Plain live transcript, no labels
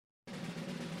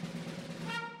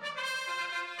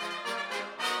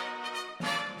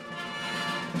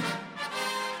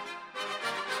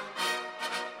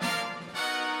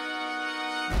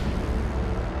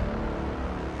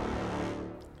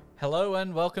Hello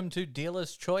and welcome to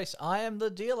Dealer's Choice. I am the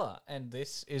dealer and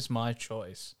this is my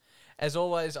choice. As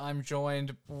always, I'm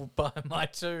joined by my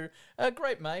two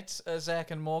great mates,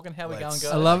 Zach and Morgan. How we going, guys?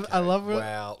 I love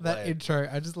Wow, that wait. intro.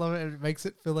 I just love it. It makes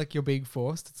it feel like you're being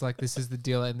forced. It's like, this is the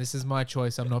dealer and this is my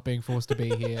choice. I'm not being forced to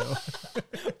be here.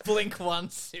 Blink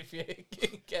once if you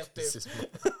get This to. is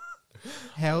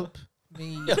Help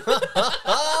me.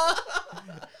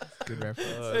 Good reference.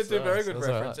 It's a very good that's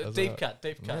reference. alright, Deep that's cut,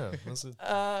 deep cut. Yeah, that's it.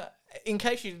 In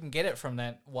case you didn't get it from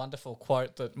that wonderful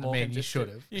quote that Morgan you just should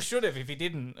did. have. You should have. If you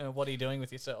didn't, what are you doing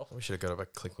with yourself? We should have got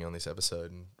about clicking on this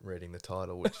episode and reading the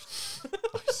title, which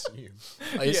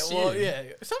I assume. Yeah.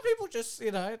 Some people just,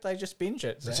 they just binge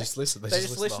it. They Zach. just listen. They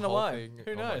just listen the whole away. thing.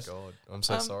 Who knows? Oh my god, I'm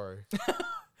so sorry.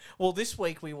 Well, this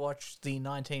week we watched the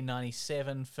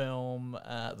 1997 film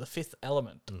The Fifth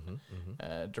Element,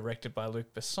 directed by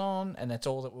Luc Besson, and that's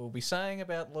all that we'll be saying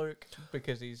about Luc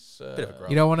because he's. Bit of a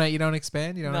grunt. You don't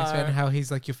expand? You don't No. expand how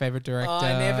he's like your favorite director?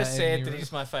 I never and said you- that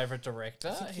he's my favourite director.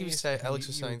 I think He's- Alex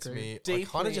was you saying to agree. me, I Deeply-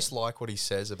 kind of just like what he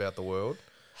says about the world.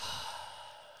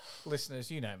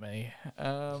 Listeners, you know me.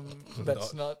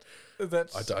 That's not.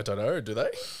 That's. I don't know, do they?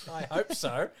 I hope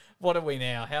so. What are we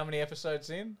now? How many episodes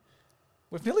in?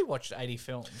 We've nearly watched 80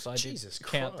 films. I Jesus did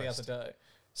count the Christ. other day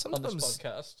on this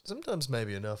podcast. Sometimes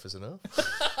maybe enough is enough.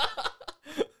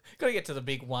 Got to get to the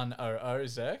big 100,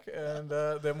 Zach, and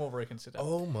then we'll reconsider.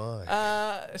 Oh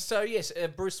my. So yes,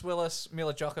 Bruce Willis,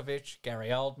 Mila Djokovic, Gary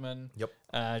Oldman.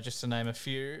 Yep. Just to name a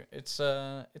few. It's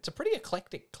a pretty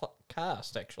eclectic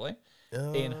cast actually.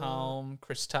 Ian Holm,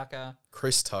 Chris Tucker.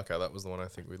 Chris Tucker, that was the one I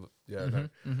think we. Yeah.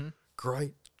 No.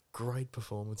 Great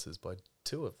performances by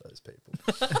two of those people.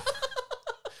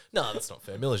 No, that's not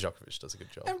fair. Mila Djokovic does a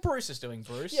good job. And Bruce is doing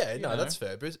Bruce. Yeah, you no, know. that's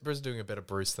fair. Bruce is doing a better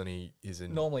Bruce than he is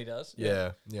in. Normally does.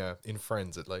 Yeah, in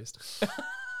Friends at least.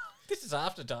 This is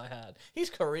after Die Hard. His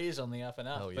career's on the up and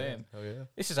up, Hell yeah. Ben. Hell yeah.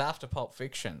 This is after Pulp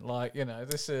Fiction. Like,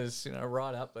 this is,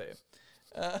 right up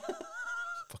there.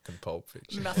 Fucking Pulp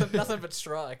Fiction. Nothing but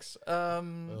strikes.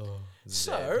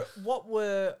 So,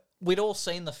 we'd all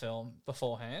seen the film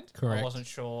beforehand. Correct. I wasn't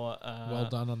sure. Well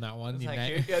done on that one. Thank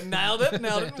you. Yeah, nailed it in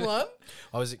one.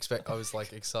 I was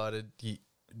like excited.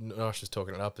 Nosh was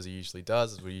talking it up as he usually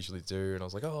does, as we usually do, and I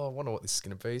was like, oh, I wonder what this is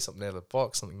going to be. Something out of the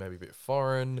box, something maybe a bit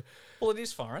foreign. Well, it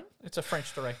is foreign. It's a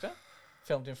French director,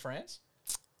 filmed in France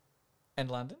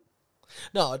and London.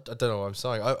 No, I don't know what I'm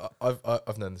saying.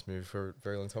 I've known this movie for a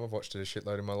very long time. I've watched it a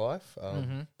shitload in my life.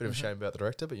 Bit of a shame about the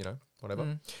director, but whatever.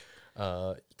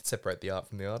 You can separate the art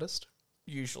from the artist.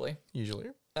 Usually.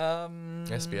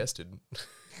 SBS didn't.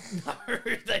 No,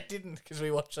 they didn't because we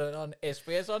watched it on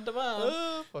SBS On Demand.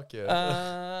 Oh, fuck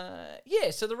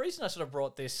yeah. So the reason I sort of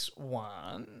brought this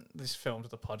film to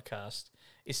the podcast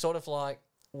is sort of like,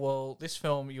 well, this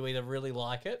film, you either really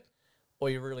like it or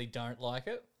you really don't like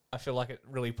it. I feel like it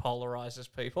really polarizes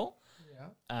people. Yeah.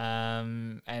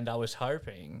 And I was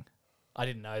hoping, I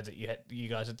didn't know that you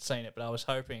guys had seen it, but I was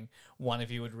hoping one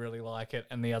of you would really like it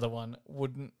and the other one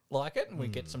wouldn't like it, and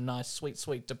we'd get some nice,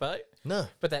 sweet debate. No.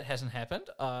 But that hasn't happened.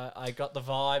 I got the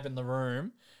vibe in the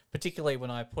room, particularly when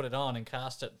I put it on and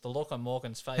cast it. The look on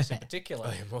Morgan's face in particular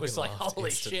Morgan was like, laughed holy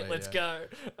shit, instantly, let's go.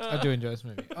 I do enjoy this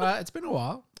movie. It's been a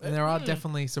while, and there are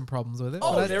definitely some problems with it.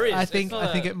 Oh, but there is. I It's think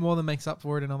not it more than makes up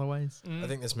for it in other ways. I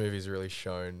think this movie's really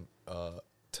shown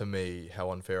to me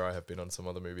how unfair I have been on some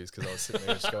other movies, because I was sitting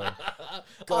there just going,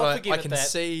 God, I can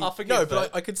see. I'll forgive No, that.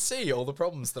 but I could see all the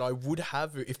problems that I would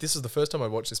have if this was the first time I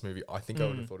watched this movie. I think I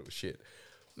would have thought it was shit.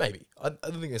 Maybe I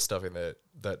don't think there's stuff in there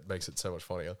that makes it so much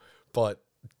funnier. But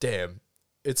damn,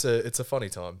 it's a funny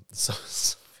time. So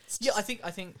Yeah, I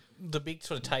think the big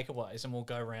sort of takeaways, and we'll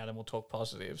go around and we'll talk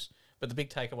positives, but the big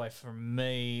takeaway for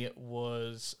me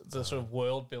was the sort of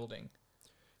world building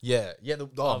yeah.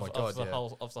 of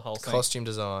the whole thing. Costume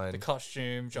design. The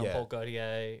costume, Jean-Paul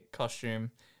Gaultier costume.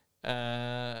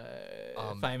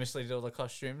 Famously did all the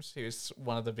costumes. He was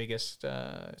one of the biggest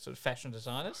sort of fashion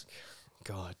designers.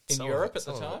 God, In some Europe of it, at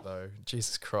the some of it, time? though.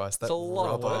 Jesus Christ, that It's a lot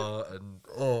of rubber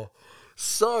and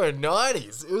so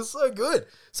 90s. It was so good.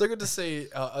 So good to see.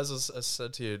 As I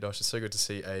said to you, Nosh, it's so good to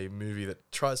see a movie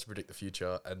that tries to predict the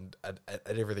future and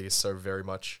everything is so very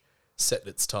much set in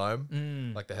its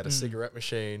time. Like they had a cigarette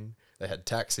machine, they had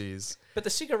taxis. But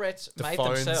the cigarettes The made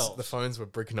phones, themselves. the phones were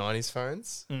brick 90s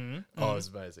phones. Mm. Oh, it was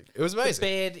amazing. It was The amazing.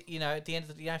 bed, at the end of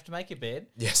the day, you don't have to make your bed.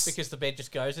 Yes. Because the bed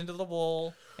just goes into the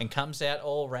wall and comes out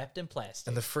all wrapped in plastic.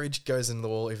 And the fridge goes in the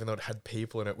wall even though it had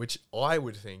people in it, which I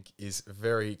would think is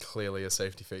very clearly a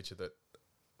safety feature that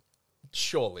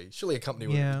surely a company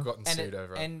would have gotten sued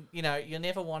over. And, you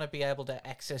never want to be able to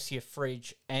access your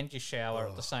fridge and your shower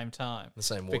at the same time. The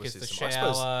same water because system. the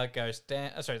shower goes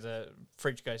down. The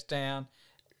fridge goes down.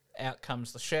 out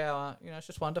comes the shower. You know, it's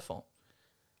just wonderful.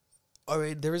 I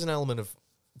mean, there is an element of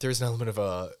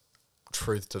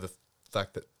truth to the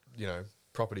fact that, you know,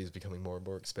 property is becoming more and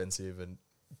more expensive, and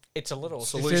It's a little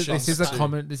Solutions This is a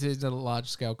to- This is a large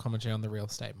scale commentary on the real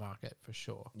estate market for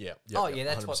sure. yeah. Oh yeah,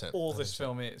 that's what 100%, all this 100%.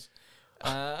 film is.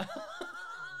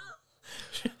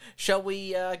 Shall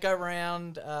we go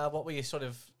around? What were your sort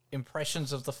of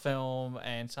impressions of the film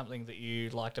and something that you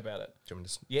liked about it? Do you want me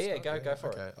to Yeah, start? go for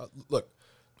it. Okay. Look,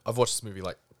 I've watched this movie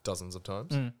like dozens of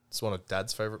times. Mm. It's one of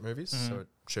Dad's favorite movies, so it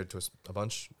showed to us a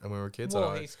bunch when we were kids.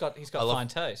 Well, and he's got I love fine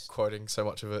taste. quoting so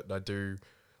much of it, and I do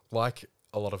like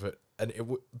a lot of it. And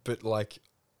but like,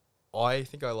 I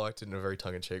think I liked it in a very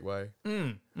tongue in cheek way.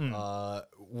 When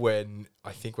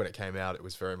it came out, it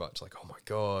was very much like, oh my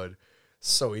god,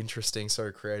 so interesting,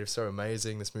 so creative, so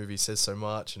amazing. This movie says so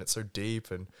much, and it's so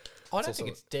deep. And I it's don't think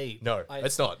also- it's deep. no,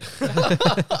 it's not.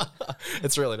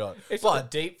 It's really not. It's But not a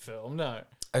deep film. No.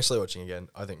 actually, watching again,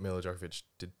 I think Mila Djokovic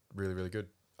did really, really good.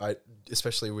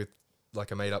 Especially with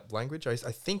like a made up language. I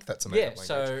think that's a made Yeah. up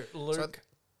language. So Luke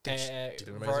did an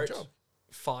amazing wrote job.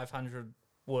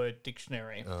 500-word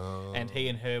dictionary, and he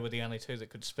and her were the only two that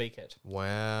could speak it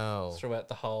Wow, throughout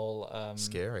the whole.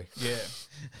 scary. Yeah.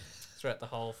 Throughout the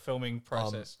whole filming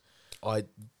process. I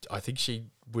think she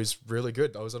was really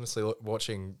good. I was honestly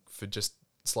watching for just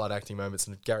slight acting moments,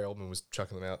 and Gary Oldman was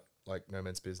chucking them out like no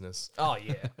man's business. Oh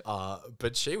yeah.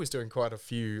 But she was doing quite a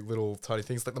few little tiny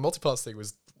things. Like the multipass thing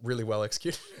was really well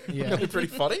executed. Yeah. Really pretty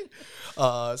funny.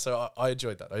 So I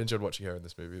enjoyed that. I enjoyed watching her in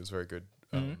this movie. It was very good.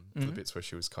 The bits where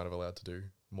she was kind of allowed to do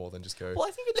more than just go. Well,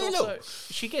 I think it's "No, also no."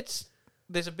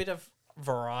 there's a bit of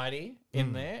variety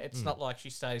in there. It's not like she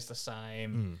stays the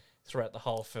same throughout the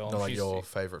whole film. Not like She's- your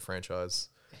favorite franchise,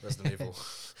 Resident Evil.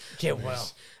 yeah, well,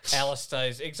 Alice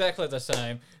stays exactly the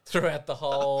same throughout the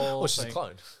whole. Well, she's a thing.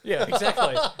 clone. Yeah,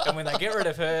 exactly. And when they get rid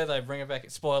of her, they bring her back.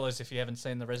 Spoilers if you haven't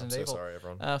seen the Resident so Evil sorry,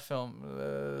 everyone.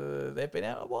 film. They've been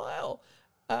out a while.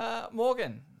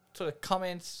 Morgan, sort of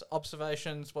comments,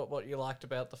 observations, what you liked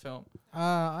about the film.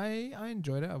 I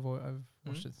enjoyed it. I've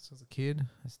watched it since I was a kid.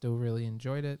 I still really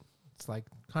enjoyed it. It's like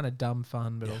kind of dumb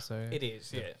fun, but also It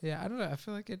is, yeah. yeah. I don't know. I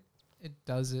feel like it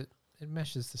does it. It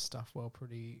meshes the stuff well.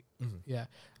 Pretty. Mhm. Yeah.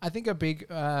 I think a big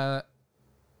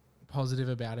positive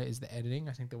about it is the editing.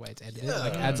 I think the way it's edited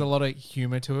like Yeah. adds a lot of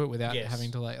humor to it without Yes.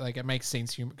 having to like it makes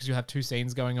scenes humor because you have two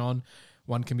scenes going on.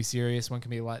 One can be serious, one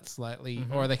can be like slightly,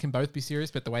 or they can both be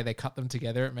serious. But the way they cut them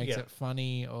together, it makes Yeah. it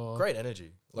funny. Or Great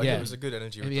energy. Like Yeah. it was a good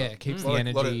energy. With Yeah, that. it keeps A lot the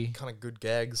of- lot of energy. kind of good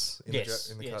gags in Yes,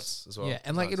 the yes. cuts as well. yeah,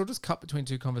 and like Nice. it'll just cut between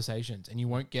two conversations, and you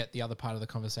won't get the other part of the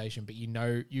conversation, but you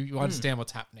know you understand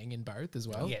what's happening in both as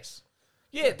well. Yes.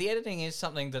 Yeah, the editing is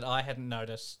something that I hadn't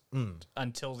noticed Mm.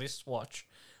 until this watch,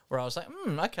 where I was like,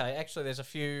 okay, actually there's a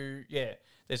few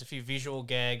visual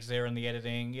gags there in the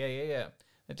editing. Yeah.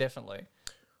 Definitely.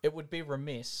 It would be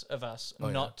remiss of us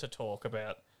not to talk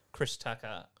about Chris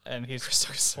Tucker and his Chris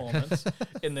Tucker's so performance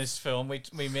in this film.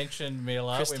 We mentioned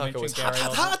Mila, Chris we Tucker mentioned was Gary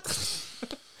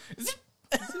Oldman.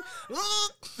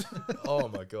 Oh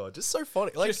my god, just so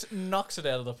funny. Like Just knocks it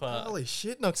out of the park. holy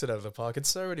shit, knocks it out of the park in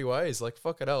so many ways. Like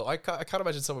fucking hell, I can't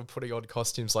imagine someone putting on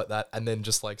costumes like that and then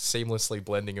just like seamlessly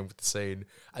blending in with the scene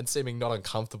and seeming not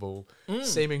uncomfortable,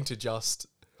 seeming to just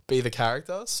be the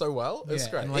character so well. It's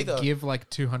great. and like Either- give like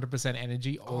 200%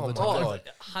 energy all the my time. God.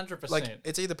 100%. like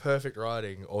it's either perfect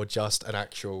writing or just an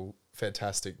actual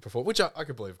fantastic performance, which I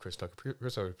could believe Chris Tucker.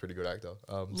 Chris Tucker's a pretty good actor.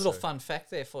 Little so- fun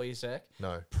fact there for you, Zach.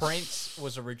 No. Prince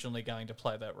was originally going to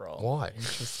play that role. Why?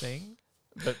 Interesting.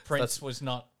 But Prince was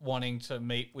not wanting to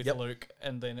meet with Yep. Luke,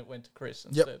 and then it went to Chris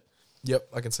Yep. instead. Yep,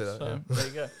 I can see that. So yeah. there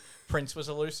you go. Prince was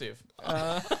elusive.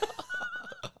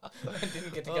 And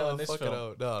didn't get to go in this fucking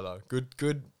film. hell. No.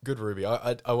 Good Ruby.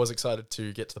 I was excited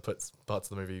to get to the parts of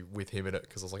the movie with him in it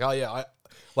because I was like, oh yeah, I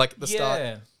like the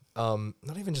Yeah. start.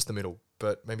 Not even just the middle,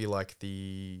 but maybe like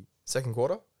the second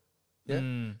quarter. Yeah,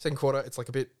 second quarter. It's like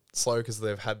a bit slow because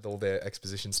they've had all their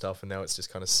exposition stuff, and now it's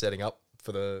just kind of setting up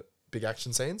for the big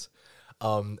action scenes.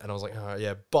 And I was like, oh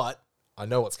yeah, but I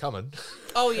know what's coming.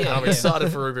 Oh and yeah. I'm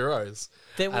excited for Ruby Rose,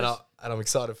 There and, was and I'm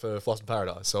excited for Floss in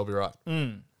Paradise. So I'll be right.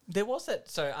 there was that.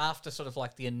 So after sort of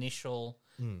like the initial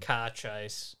car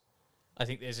chase, I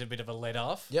think there's a bit of a let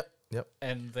off. Yep.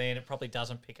 And then it probably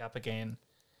doesn't pick up again.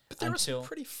 But there are until some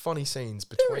pretty funny scenes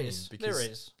between. is, Because, there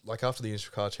is. Like after the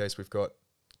initial car chase, we've got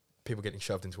people getting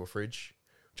shoved into a fridge,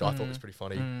 which I thought was pretty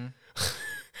funny.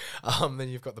 Then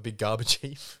you've got the big garbage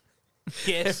heap.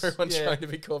 Yes. Everyone's yeah. trying to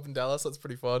be Corbin Dallas. That's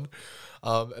pretty fun.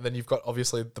 And then you've got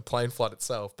obviously the plane flight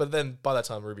itself. But then by that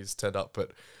time, Ruby's turned up.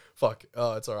 But fuck,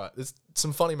 it's all right. There's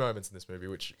some funny moments in this movie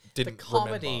which The didn't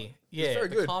comedy, remember. yeah, It's very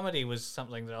the good. comedy was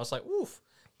something that I was like, "Oof,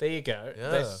 there you go." Yeah.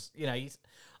 There's, you know,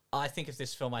 I think of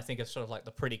this film, I think of sort of like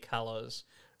the pretty colours,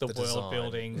 the world design,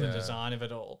 building, the yeah. design of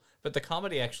it all. But the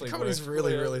comedy actually comedy's works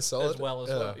really, really solid. as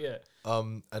well. Yeah.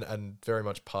 And very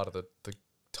much part of the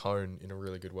tone in a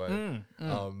really good way.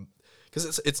 Mm,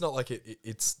 Because it's not like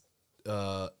it's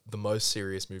the most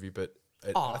serious movie, but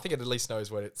I think it at least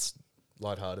knows when it's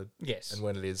lighthearted. Yes. And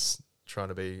when it is trying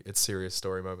to be its serious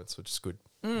story moments, which is good.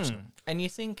 And you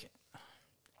think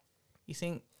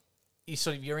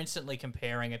you're instantly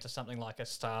comparing it to something like a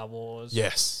Star Wars,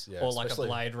 Yes. Yeah, or like a especially-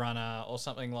 Blade Runner, or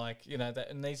something like that.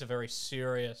 And these are very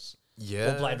serious.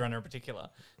 Yeah. Or Blade Runner in particular.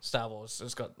 Star Wars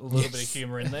has got a little bit of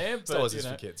humor in there, but Star Wars is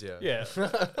for kids, yeah. yeah.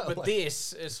 But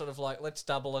this is sort of like, let's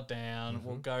double it down.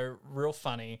 We'll go real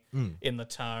funny in the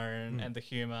tone and the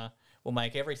humor. We'll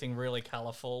make everything really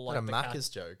colourful. Like And a the Macca's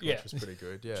joke, Yeah. which was pretty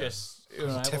good. Yeah. just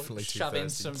we'll Definitely too shove in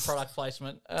thirsty. some product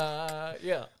placement.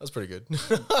 Yeah. That's pretty good.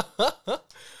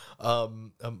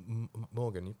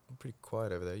 Morgan, you're pretty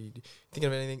quiet over there. You thinking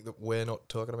of anything that we're not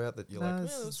talking about that you're No, like,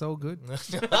 it's all good.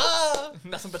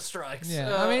 Nothing but strikes.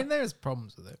 Yeah, I mean, there's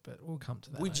problems with it, but we'll come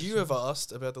to that. would I you assume. have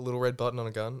asked about the little red button on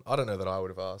a gun? I don't know that I would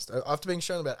have asked. After being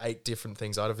shown about 8 different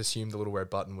things, I'd have assumed the little red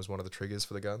button was one of the triggers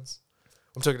for the guns.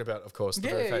 I'm talking about, of course, the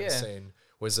very Yeah, famous yeah. scene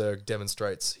where Zerg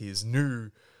demonstrates his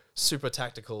new super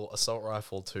tactical assault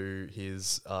rifle to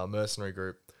his mercenary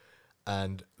group,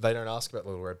 and they don't ask about the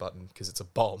little red button because it's a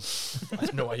bomb. I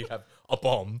have no way you have a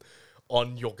bomb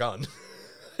on your gun.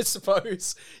 I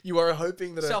suppose you are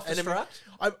hoping that an enemy... Self-destruct?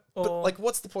 But Or- like,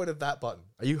 what's the point of that button?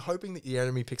 Are you hoping that the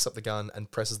enemy picks up the gun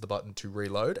and presses the button to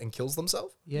reload and kills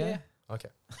themselves? Yeah. Okay.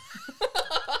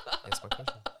 That's my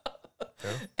question.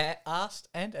 Fair enough. Asked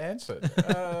and answered.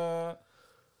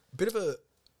 Bit of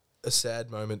a sad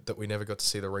moment that we never got to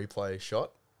see the replay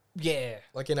shot, Yeah.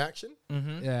 like in action.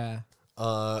 Yeah.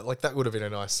 Like that would have been a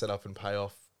nice setup and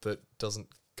payoff that doesn't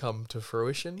come to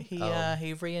fruition. He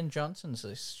Rian Johnson's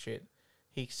this shit.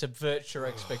 He subverts your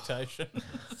expectation.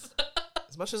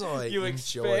 As much as I You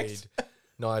enjoyed expect-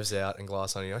 Knives Out and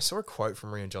Glass Onion, I saw a quote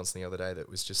from Rian Johnson the other day that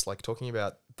was just like talking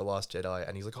about The Last Jedi,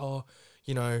 and he's like, "Oh,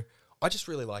 you know, I just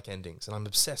really like endings, and I'm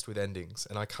obsessed with endings,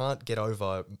 and I can't get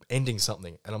over ending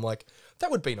something." And I'm like,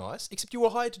 that would be nice, except you were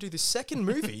hired to do the second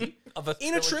movie Of a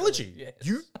in a trilogy. yes.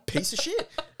 You piece of shit.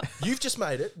 You've just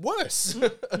made it worse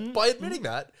by admitting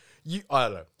that. I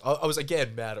don't know. I was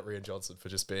again mad at Rian Johnson for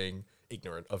just being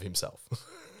ignorant of himself,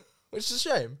 which is a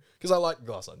shame because I like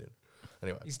Glass Onion.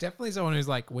 Anyway, He's definitely someone who's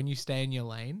like, when you stay in your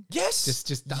lane, yes,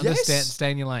 just Yes! understand, stay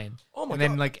in your lane. Oh my and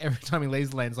then God. like every time he leaves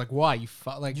the lane, it's like, why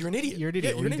like You're an idiot. You're an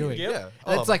idiot. Yeah, what are you're you an doing? idiot, yeah.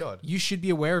 And Oh it's my like God. you should be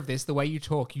aware of this. The way you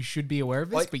talk, you should be aware of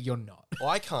this, Like- but you're not.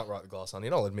 I can't write the Glass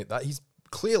Onion. I'll admit that. He's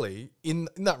clearly in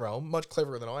that realm much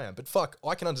cleverer than I am. But fuck,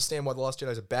 I can understand why The Last Jedi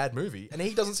is a bad movie, and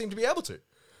he doesn't seem to be able to.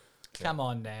 Come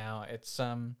on now. It's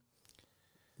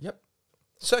Yep,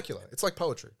 circular. It's like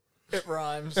poetry. it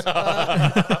rhymes.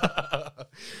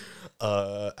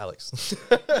 Alex.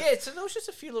 Yeah, so there was just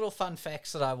a few little fun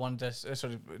facts that I wanted to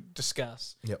sort of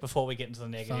discuss Yep. before we get into the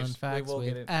negatives. Fun facts we will with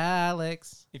get it.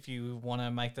 Alex. If you want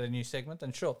to make that a new segment,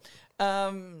 then sure.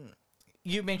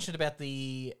 You mentioned about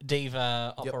the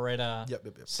diva operetta Yep.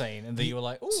 scene, and that you were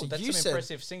like, "Oh, so that's you some said-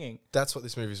 impressive singing." That's what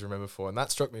this movie's remembered for, and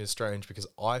that struck me as strange because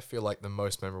I feel like the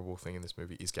most memorable thing in this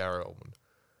movie is Gary Oldman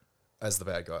as the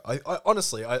bad guy. I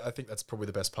honestly, I think that's probably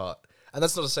the best part, and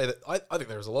that's not to say that I think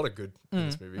there's a lot of good in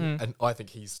this movie, and I think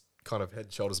he's kind of head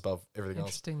and shoulders above everything else.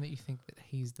 Interesting that you think that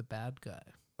he's the bad guy.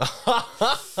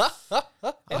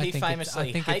 And he think famously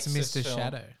I think hates it's this Mr. film.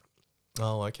 Shadow.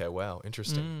 Oh, okay, wow,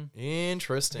 interesting,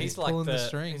 interesting. He's like Pulling the the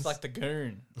strings. he's like the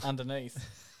goon underneath.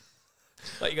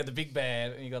 Like you got the big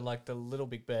bad, and you got like the little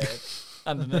big bad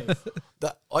underneath.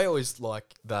 That I always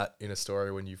like that in a story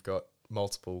when you've got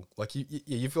multiple, like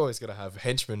you've always got to have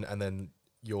henchmen and then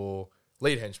your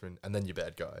lead henchman and then your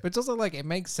bad guy. But it's also like it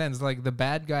makes sense. Like the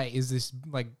bad guy is this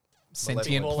like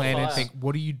sentient Ball of planet fire. thing.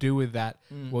 What do you do with that?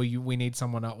 Well, we need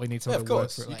someone else. We need Yeah, someone of to work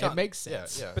course. for it. You Like, can't- it makes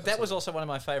sense. Yeah, But that was also one of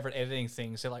my favorite editing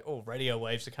things. They're like, "Oh, radio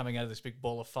waves are coming out of this big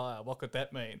ball of fire. What could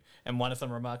that mean?" And one of them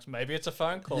remarks, "Maybe it's a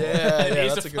phone call." Yeah, It yeah,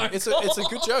 is that's a phone good. It's a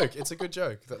good joke. It's a good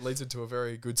joke that leads into a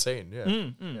very good scene.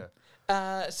 Yeah, yeah.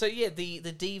 So yeah, the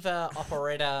diva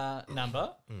operetta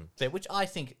number there, which I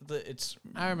think that it's.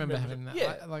 I remember having that.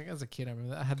 Yeah. Like as a kid, I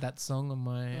remember that. I had that song on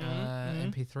my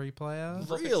MP3 player.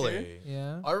 Look at Really?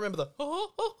 Yeah. I remember the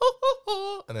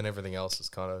and then everything else is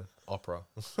kind of opera.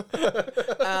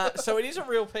 So it is a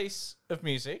real piece of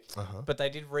music, Uh-huh. but they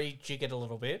did rejig it a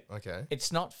little bit. Okay.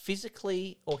 It's not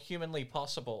physically or humanly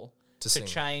possible To to sing.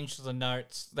 change the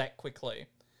notes that quickly.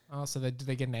 Oh, so did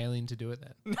they get an alien to do it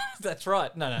then? That's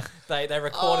right. No. They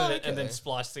recorded it and then okay.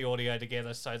 spliced the audio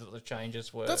together so that the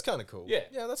changes were. That's kind of cool. Yeah.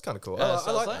 Yeah, that's kind of cool. So I I was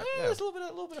like like, that. eh, Yeah. there's a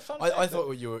little bit of fun. I fact thought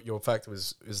there. what your fact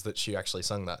was that she actually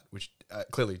sung that, which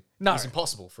clearly No. is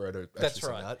impossible for her to actually That's sing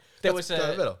right. that. There That's was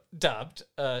kinda a better. dubbed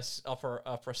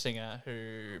opera singer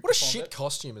who. What a performed shit it.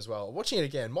 costume as well. Watching it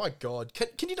again, my god,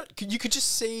 can you not? You could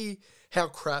just see how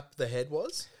crap the head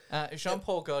was.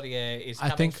 Jean-Paul Gaultier is I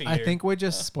coming for you. think we're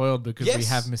just spoiled because we Yes.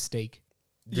 have Mystique.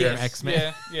 Yes. From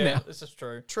X-Men. Yeah, No. this is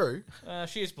true. True.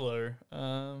 She is blue.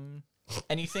 And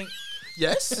you think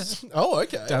Yes. Oh,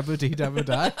 okay. Double D, double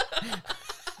die.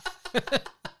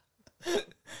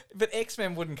 but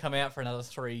X-Men wouldn't come out for another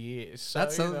 3 years. So,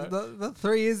 That's you know, the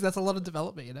 3 years. That's a lot of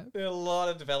development, you know. there's a lot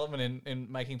of development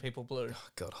in making people blue. Oh,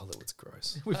 God, Hollywood's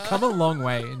gross. We've come a long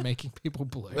way in making people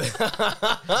blue.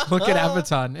 Look at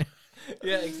Avatar now.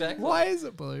 Yeah, exactly. Why is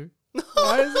it blue?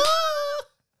 Why is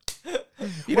it?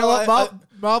 You know Well, what?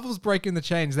 Marvel's breaking the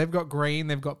chains. They've got green.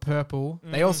 They've got purple.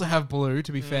 They also have blue.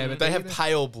 To be fair, but They have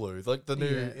pale blue, like the new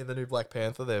Yeah. in the new Black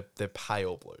Panther. They're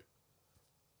pale blue.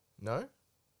 No.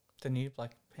 The new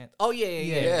Black Panther. Oh yeah.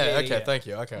 Yeah. Okay. Thank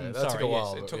you. Okay, that took Sorry, a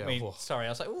while. yes, it but took yeah. me. Oh, Sorry, I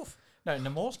was like, oof. No,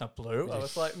 Namor's not blue. I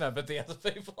was like, no, but the other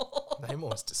people.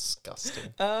 Namor's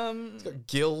disgusting. um, It's got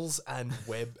gills and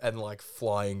web and like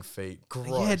flying feet. Gross.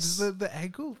 Yeah, just the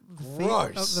ankle.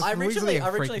 Gross. I originally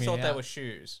freaked me thought they out. were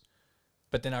shoes,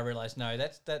 but then I realized no,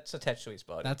 that's attached to his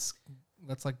body. That's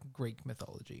like Greek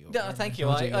mythology. Or No, whatever thank you.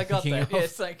 mythology I you're got thinking that. of.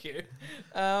 Yes, thank you.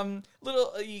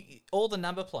 All the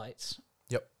number plates,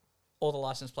 Yep. all the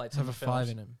license plates Have in a the films. 5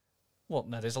 in them. Well,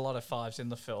 no, there's a lot of 5s in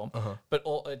the film, Uh-huh. but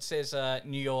it says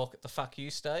New York, the fuck you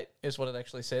state, is what it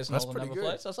actually says in That's all the pretty number good.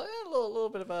 plates. I was like, a little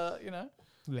bit of a,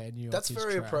 Yeah, New York That's is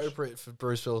very trash. appropriate for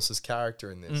Bruce Willis's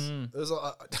character in this. Mm-hmm. There's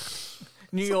a,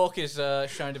 New York is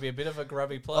shown to be a bit of a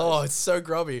grubby place. oh, it's so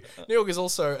grubby. New York is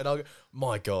also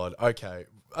my God. Okay,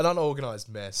 an unorganized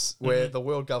mess where the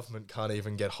world government can't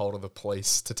even get hold of the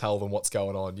police to tell them what's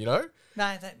going on. You know,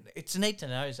 No, it's neat to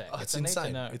know, Zach. oh, it's a neat to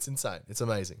insane. know. It's insane. It's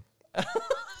amazing.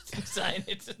 It's insane.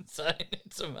 It's insane.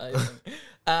 It's amazing.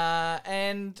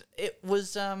 And it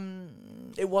was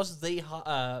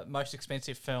the most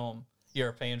expensive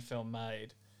European film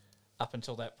made up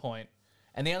until that point.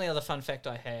 And the only other fun fact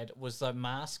I had was the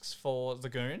masks for the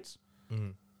goons,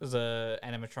 the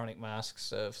animatronic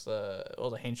masks of all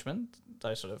the henchmen,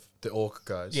 those sort of The orc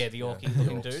guys. the orky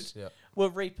looking orcs, dudes, Yeah. were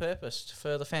repurposed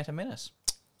for the Phantom Menace.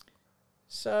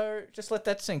 So just let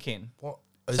that sink in. What?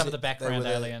 Some of the background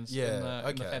aliens Yeah. in the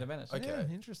okay. Phantom Menace. Okay. Yeah,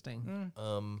 interesting.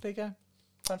 There you go.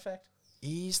 Fun fact.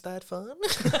 Is that fun?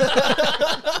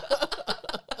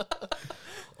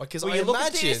 Because Well, I you look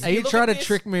at imagine this- Are You you look trying at to this-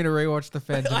 trick me to rewatch The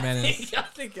Phantom Menace? I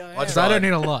think I am. I Because I don't need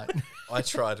a lot. I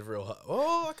tried real hard.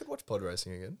 Oh, I could watch pod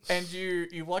racing again. And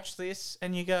you watch this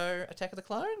and you go, Attack of the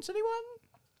Clones?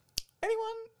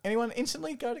 Anyone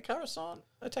instantly go to Coruscant?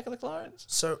 Attack of the Clones?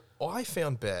 So I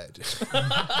found bad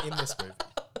in this movie.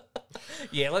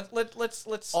 Yeah,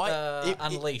 let's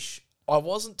unleash. I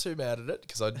wasn't too mad at it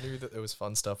because I knew that there was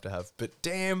fun stuff to have. But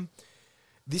damn,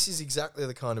 this is exactly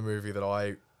the kind of movie that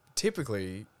I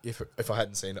typically, if I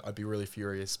hadn't seen it, I'd be really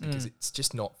furious because it's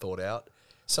just not thought out.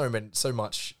 So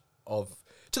much of,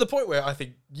 to the point where I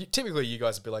think typically you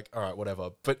guys would be like, all right,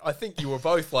 whatever. But I think you were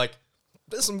both like,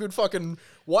 there's some good fucking.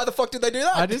 Why the fuck did they do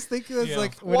that? I just think it's Yeah.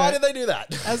 like Why did they do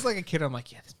that? as like a kid, I'm like,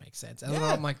 yeah, this makes sense. And then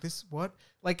Yeah. I'm like, this what?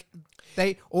 Like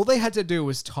all they had to do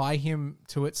was tie him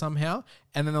to it somehow,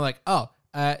 and then they're like, oh,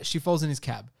 she falls in his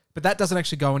cab, but that doesn't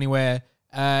actually go anywhere.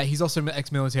 He's also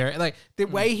ex-military. Like the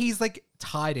way he's like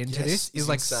tied into Yes, this it's is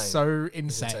like insane. so It's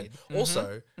insane.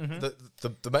 Also,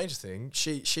 the major thing,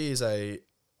 she is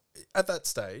at that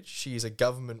stage, she is a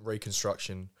government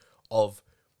reconstruction of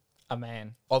A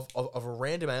man. of a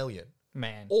random alien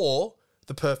Man. or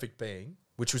the perfect being,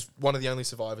 which was one of the only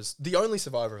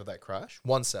survivor of that crash.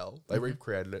 One cell, they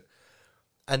recreated it,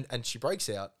 and she breaks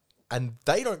out, and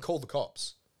they don't call the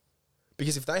cops.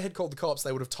 Because if they had called the cops,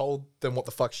 they would have told them what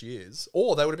the fuck she is.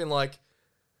 Or they would have been like,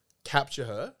 capture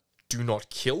her, do not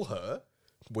kill her,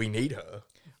 we need her.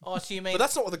 Oh, so you mean But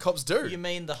that's not what the cops do. you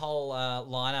mean the whole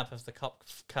lineup of the cop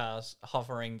cars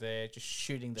hovering there, just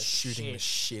shooting the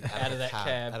shit out of that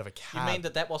cab. Out of a cab. You mean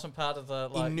that wasn't part of the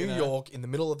in New York, in the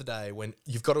middle of the day, when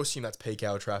you've got to assume that's peak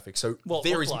hour traffic. So Well, it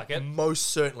there looked is like it. most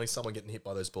certainly someone getting hit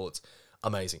by those bullets.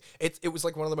 Amazing. It was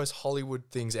like one of the most Hollywood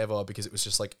things ever because it was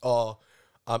just like,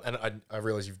 and I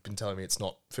realize you've been telling me it's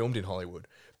not filmed in Hollywood,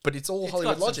 but it's all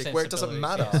Hollywood got some logic where it doesn't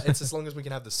matter. sensibilities, It's as long as we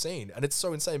can have the scene. And it's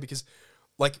so insane because,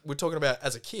 like we're talking about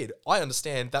as a kid, I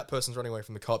understand that person's running away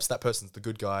from the cops, that person's the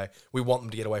good guy, we want them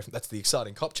to get away from, that's the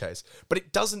exciting cop chase. But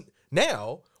it doesn't,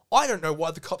 now, I don't know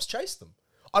why the cops chase them.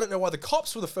 I don't know why the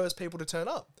cops were the first people to turn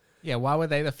up. Yeah, why were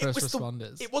they the first was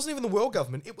responders? It wasn't even the world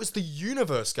government. It was the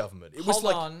universe government. It was Hold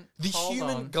like on, the hold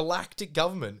human on. galactic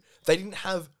government. They didn't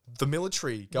have the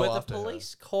military go Were the after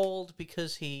police called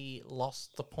because he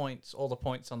lost all the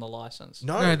points on the license? her.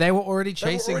 No, no, they were already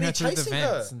chasing already her through the chasing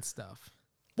vents her. and stuff.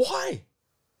 Why?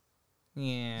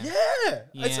 Yeah. Yeah.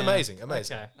 It's Yeah. amazing.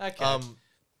 Okay. And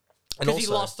Because he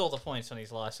also, lost all the points on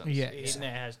his license. Yeah, He yeah.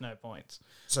 now has no points.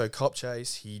 so cop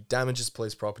chase. He damages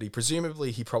police property.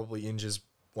 Presumably, he probably injures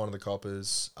one of the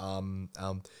coppers.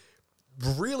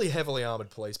 Really heavily armored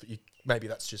police, but maybe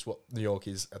that's just what New York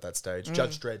is at that stage,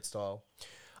 Judge Dredd style.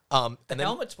 And then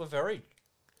Helmets were very,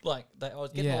 I was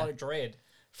getting a Yeah. lot of dread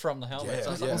from the helmets. Yeah,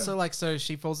 I was But like, also, like, so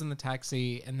she falls in the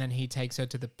taxi, and then he takes her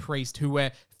to the priest,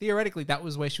 where theoretically that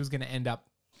was where she was going to end up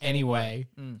anyway.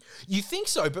 you think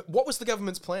so, but what was the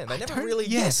government's plan? They never really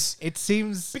Yes, it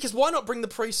seems. Because why not bring the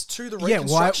priest to the Yeah,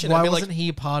 reconstruction? why and be wasn't like, he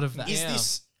a part of that? Is Yeah.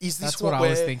 this That's what what I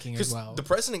was we're- thinking as 'cause well. The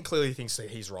president clearly thinks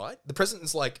that he's right. The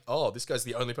president's like, oh, this guy's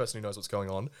the only person who knows what's going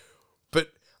on.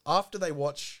 But after they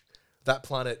watch that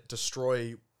planet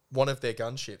destroy one of their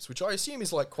gunships, which I assume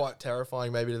is like quite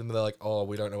terrifying, maybe to them, they're like, oh,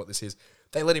 we don't know what this is.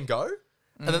 They let him go,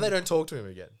 and then they don't talk to him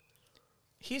again.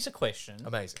 Here's a question.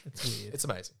 Amazing. It's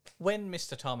amazing. When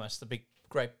Mr. Thomas, the big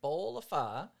great ball of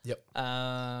fire, Yep.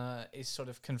 is sort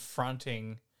of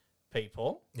confronting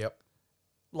people, Yep.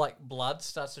 like blood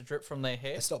starts to drip from their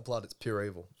hair. It's not blood, it's pure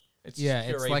evil. It's Yeah,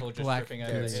 pure it's evil like just black dripping Yeah,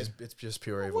 over goo. their head. it's just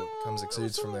pure evil. It comes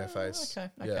exudes from their face. Okay,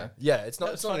 Yeah, okay. yeah. It's not.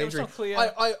 That's It's not fine, an it was injury.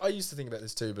 not clear. I used to think about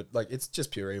this too, but like it's just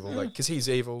pure evil. Like because he's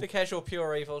evil. The casual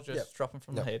pure evil just Yep. dropping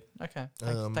from Yep. the head. Okay,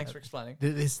 thanks for explaining.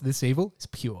 This evil is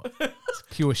pure. It's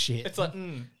pure shit. It's like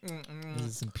This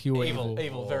is some pure evil,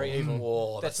 evil. very evil.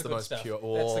 Oh, That's that's the good most stuff. pure.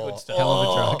 That's the good Oh. stuff. Hell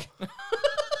of a drug.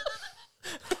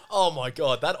 Oh my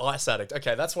god, that ice addict.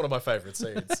 Okay, that's one of my favorite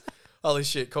scenes. Holy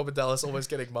shit, Corbin Dallas almost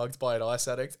getting mugged by an ice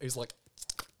addict. He's like,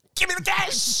 "Give me the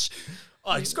cash!"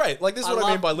 Oh, it's great. Like this is I what I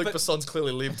mean love- by Luc but- Besson's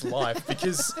clearly lived life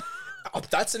because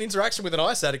that's an interaction with an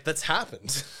ice addict that's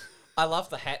happened. I love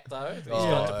the hat though. That he's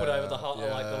got to put over the hot,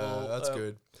 like the little, that's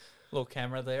good. little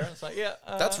camera there. And it's like, yeah,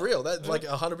 That's real. That like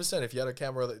 100%. If you had a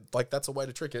camera, that, like that's a way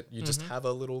to trick it. You just have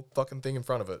a little fucking thing in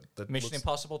front of it. That Mission looks-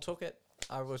 Impossible took it.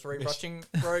 I was rewatching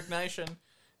Rogue Nation.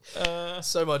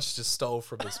 So much just stole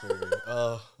from this movie.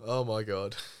 Oh my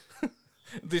god.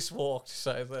 This walked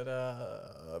so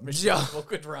that Mission Yeah. Impossible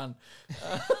could run.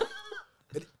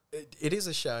 It is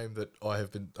a shame that I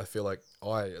feel like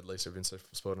I at least have been so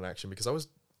spoiled in action because I was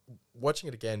watching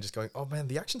it again just going, oh man,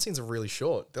 the action scenes are really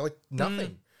short. They're like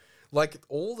nothing. Like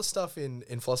all the stuff in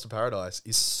Foster Paradise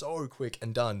is so quick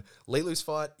and done. Lilu's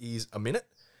fight is a minute.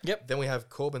 Yep. Then we have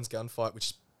Corbin's gunfight,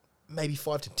 which is maybe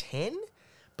 5 to 10.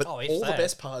 But Oh, if all the that.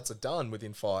 best parts are done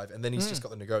within 5, and then he's just got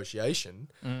the negotiation.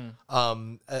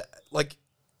 Like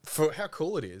for how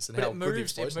cool it is and But how it good the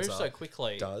moves. It explosions moves are. so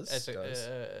quickly. Does, as a, does.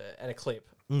 at a clip,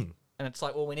 and it's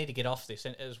like, well, we need to get off this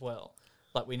as well.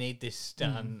 Like we need this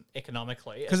done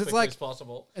economically 'Cause as it's quickly like- as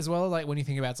possible. As well, like when you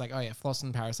think about it, it's like, oh yeah, Floss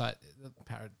and Paradise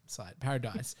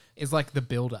is like the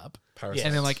build up. Parasite.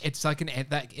 And then like it's like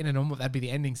that in a normal that'd be the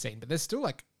ending scene, but there's still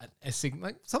like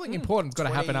like something important's got to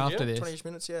happen 20, after yeah, this. 20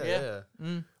 minutes, Yeah.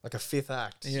 yeah. Like a fifth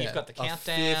act. Yeah. You've got the A fifth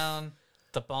countdown,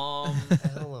 the bomb.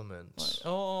 element.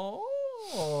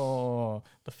 Oh,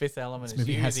 the fifth element This is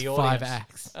movie you, has the 5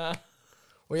 audience. acts.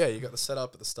 Well, yeah, you got the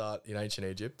setup at the start in ancient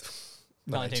Egypt.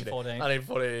 Not ancient Egypt, 1914.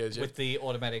 1914 Egypt. With the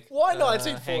automatic. Why handgun.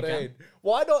 1914?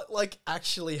 Why not like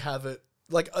actually have it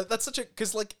like that's such a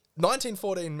because like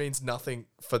 1914 means nothing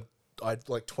for like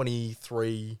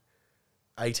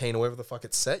 2318 or whatever the fuck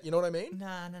it's set. You know what I mean?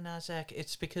 No, Zach.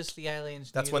 It's because the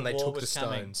aliens. That's knew when the they war took the was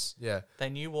coming. stones. Yeah, They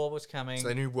knew war was coming. so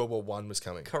they knew World War One was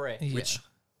coming. Correct. Yeah. Which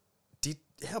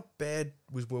how bad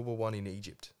was World War One in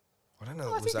Egypt? I don't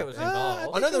know. I think it was bad.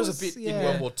 involved. I know it there was a was- bit in yeah.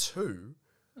 World War Two.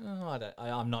 Oh, I don't.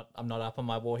 I'm not up on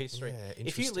my war history. Yeah, If you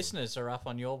interesting. listeners are up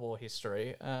on your war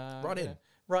history, Write in.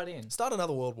 Write in. Start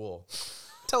another world war.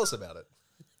 Tell us about it.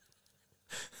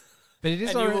 But it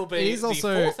is, And you will be it is the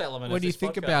also fourth element of when you this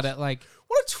think podcast. about it, like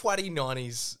What a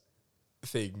 2090s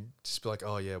thing. Just be like,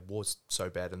 oh yeah, war's so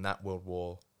bad, and that world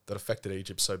war that affected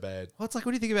Egypt so bad. well, it's like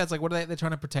when you think about it, it's like what are they're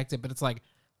trying to protect it, but it's like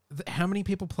how many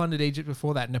people plundered Egypt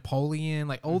before that? Napoleon,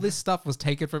 like all this stuff was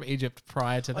taken from Egypt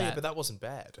prior to Oh that. yeah, but that wasn't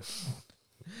bad.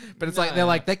 But it's like they're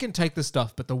like they can take the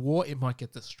stuff, but the war it might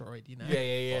get destroyed. You know.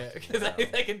 Yeah.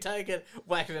 they can take it,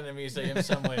 whack it in a museum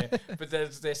somewhere, but they're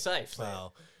safe. there.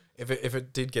 Wow. If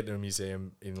it did get in a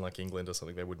museum in like England or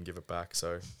something, they wouldn't give it back.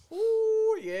 So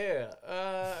Ooh, yeah.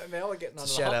 Now we're getting on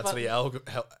the shout hot out to button.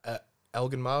 the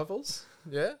Elgin Marvels.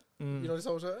 Yeah, you know what I'm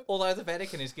talking about? Although the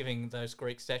Vatican is giving those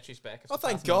Greek statues back. as Oh, the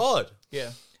thank Parthenon. God.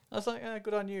 Yeah. I was like,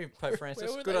 good on you, Pope Francis.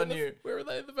 Where were Good they on in the- you. Where are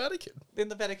they in the Vatican? In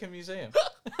the Vatican Museum.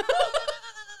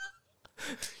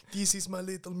 This is my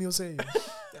little museum.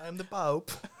 I'm the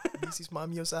Pope. This is my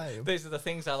museum. These are the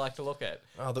things I like to look at.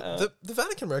 Oh, the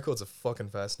Vatican records are fucking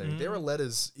fascinating. There are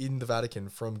letters in the Vatican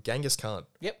from Genghis Khan.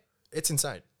 Yep. It's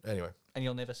insane. Anyway. And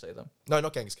you'll never see them. No,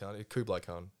 not Genghis Khan. Kublai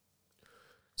Khan.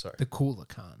 Sorry. The cooler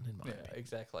Khan, in my Yeah, opinion.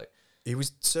 exactly. He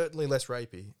was certainly less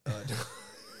rapey.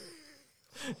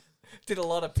 Did a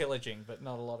lot of pillaging, but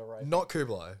not a lot of rape. Not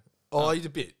Kublai. Oh, he did a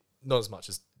bit. Not as much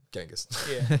as Genghis.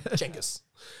 Yeah. Genghis.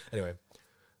 Anyway.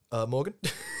 Morgan?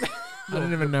 I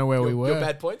don't even know where we were. Your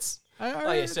bad points? I Oh,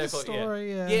 yeah, read the circle,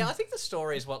 story, yeah. Yeah, I think the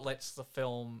story is what lets the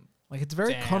film... Like, it's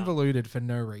very Damn. convoluted for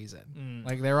no reason.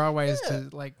 Like, there are ways to,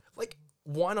 like, Like,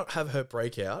 why not have her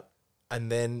break out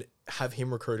and then have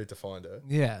him recruited to find her?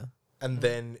 yeah. And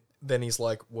then he's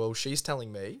like, well, she's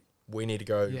telling me we need to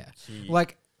go Yeah. here.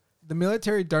 Like, the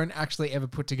military don't actually ever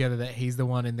put together that he's the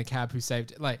one in the cab who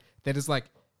saved it. Like, they're just like,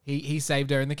 he saved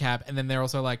her in the cab. And then they're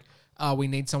also like, oh, we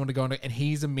need someone to go on. And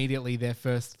he's immediately their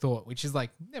first thought, which is, like,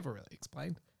 never really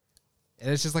explained. And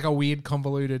it's just, like, a weird,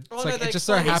 convoluted... Oh, it's no, like, they it just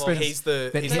so explain it. happens... he's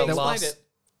the that he's he- the they last.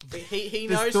 It. He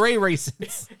There's knows... 3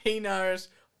 reasons. He knows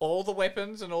all the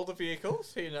weapons and all the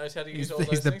vehicles. He knows how to use all those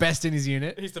He's the things. best in his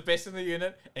unit. He's the best in the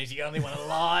unit, and he's the only one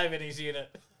alive in his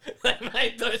unit. They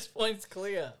made those points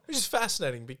clear. Which is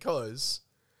fascinating because,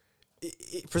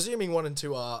 presuming 1 and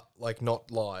 2 are like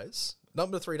not lies,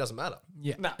 number 3 doesn't matter.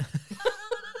 Yeah. No.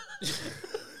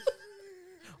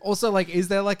 Also, like, is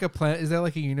there like a plan? Is there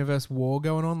like a universe war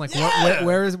going on? Like, Yeah.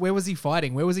 where was he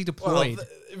fighting? Where was he deployed?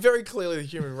 Very clearly, the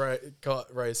human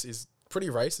race is pretty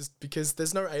racist because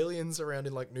there's no aliens around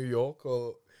in like New York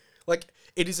or like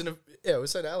it is an yeah. We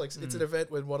said Alex, it's an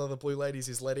event when one of the blue ladies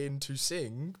is let in to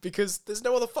sing because there's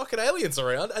no other fucking aliens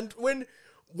around, and when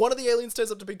one of the aliens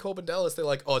turns up to be Corbin Dallas, they're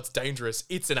like, oh, it's dangerous.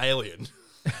 It's an alien.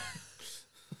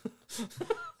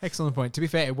 Excellent point. To be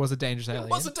fair, it was a dangerous alien. It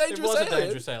was a It dangerous was alien. a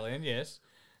dangerous alien, yes.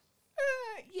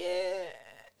 Yeah.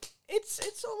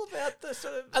 It's all about the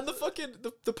sort of... And the fucking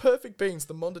the perfect beings,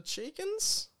 the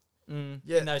Mondachicans.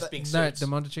 Yeah, in those that- big No, suits. the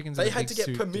Monte Chickens. They are the had big to get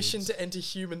suit permission dudes. to enter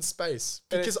human space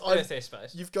And because it's their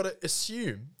space. you've got to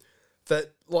assume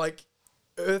that like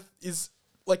Earth is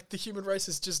like the human race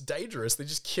is just dangerous. They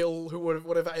just kill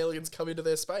whatever aliens come into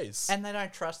their space. And they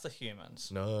don't trust the humans.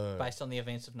 no, Based on the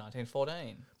events of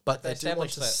 1914. but they do want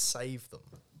established to that. save them.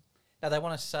 Now they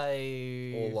want to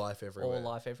save... All life everywhere. All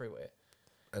life everywhere.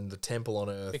 And the temple on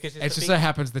Earth. Because It just so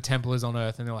happens the temple is on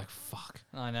Earth, and they're like, "Fuck,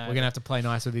 I know. we're gonna have to play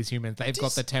nice with these humans. They've got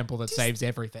Does- the temple that does- saves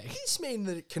everything." Does this mean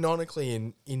that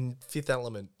canonically in Fifth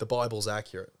Element the Bible's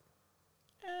accurate?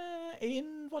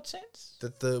 In what sense?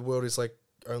 That the world is like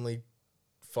only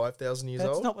 5,000 years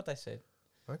That's old? not what they said.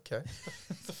 Okay.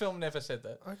 The film never said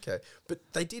that. Okay, but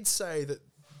they did say that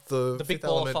the The big Fifth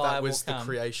ball of Element fire that will was the come.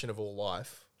 creation of all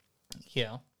life.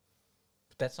 Yeah.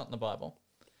 But that's not in the Bible.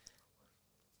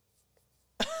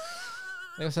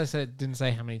 They also didn't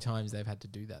say how many times they've had to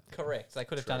do that. Correct. They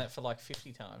could have done it for like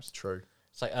 50 times. True.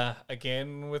 It's like,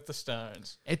 again with the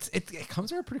stones. It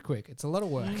comes around pretty quick. It's a lot of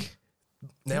work.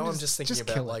 Now I'm just- just thinking just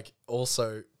about kill it. like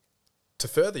also to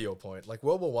further your point, like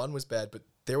World War One was bad, but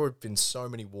there have been so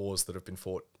many wars that have been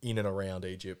fought in and around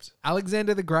Egypt.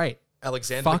 Alexander the Great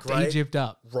Alexander fucked the Great, Egypt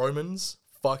up. Romans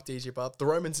fucked Egypt up. The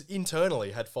Romans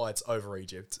internally had fights over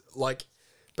Egypt, like,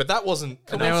 but that wasn't.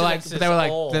 And they were like,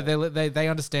 Coincidences they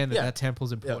understand that Yeah. that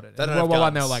temple's important. they And don't have World War I,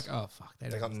 they were guns. like, oh fuck, they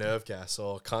They don't. got nerve gas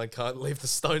or can't leave the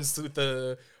stones with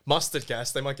the mustard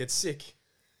gas. They might get sick.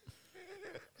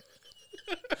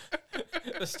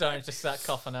 The stones just start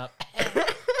coughing up.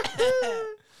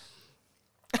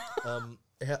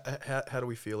 How do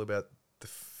we feel about the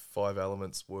 5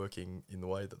 elements working in the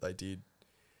way that they did?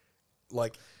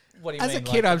 Like, What do you As a mean?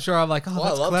 kid, I'm sure I'm like, oh, I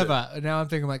that's loved clever. And now I'm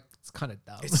thinking like, it's kind of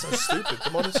dumb. it's so stupid.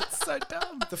 The monitors, so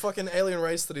dumb. the fucking alien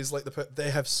race that is like they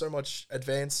have so much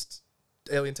advanced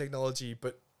alien technology,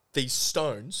 but these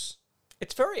stones.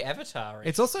 It's very Avatar.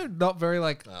 It's also not very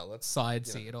like Let's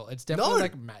sidesy at all. It's definitely No.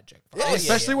 like magic. Yeah,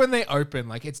 Especially yeah. when they open.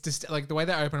 Like it's just like the way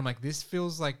they open. I'm like, this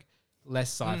feels like less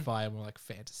sci-fi and more like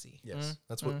fantasy. Yes,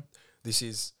 that's what this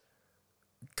is.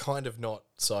 Kind of not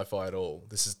sci-fi at all.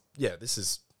 This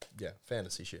is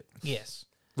fantasy shit, Yes.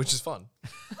 which is fun.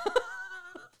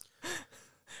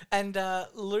 And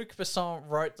Luc Besson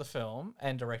wrote the film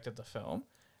and directed the film,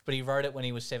 but he wrote it when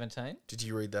he was 17. Did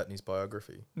you read that in his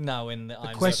biography? No, in the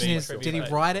The question IMDb is, trivia did he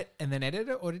page. write it and then edit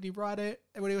it, or did he write it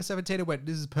when he was 17 and went,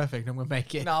 "This is perfect, I'm gonna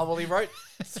make it." No, well, he wrote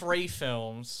 3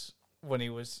 films when he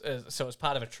was, so it was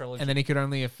part of a trilogy. And then he could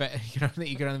only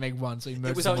he could only make one, so he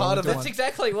merged was them part all of into it. That's one.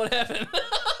 exactly what happened.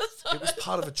 It was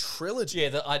part of a trilogy. Yeah,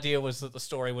 the idea was that the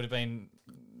story would have been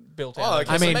built Oh, out.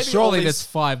 okay. I so mean, maybe all surely these- there's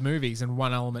 5 movies and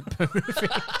 1 element per movie.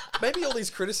 Maybe all these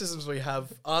criticisms we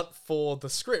have aren't for the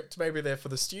script. Maybe they're for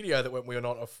the studio that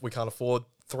we can't afford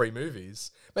 3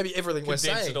 movies. Maybe everything we're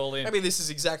Condense saying. it all in. Maybe this is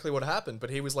exactly what happened. But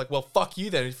he was like, "Well, fuck you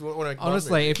then. If you want to."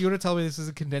 Honestly, if you were to tell me this is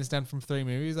a condensed down from 3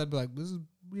 movies, I'd be like, this is,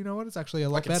 you know what? It's actually a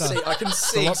lot better. I can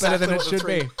see a lot better than it should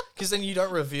be. Because then you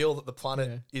don't reveal that the planet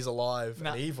Yeah. is alive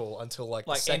Nah. and evil until like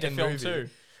the Like end of second film movie. 2.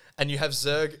 And you have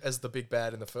Zurg as the big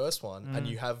bad in the first one, and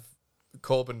you have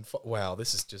Corbin. Wow,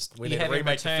 this is just we You need to have him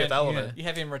remake the return. Fifth Element You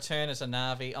have him return as a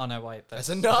Na'vi. Oh no, wait. as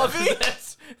a Na'vi.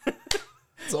 That's,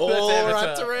 It's all Avatar.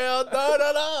 wrapped around.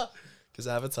 No. Because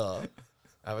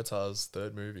Avatar's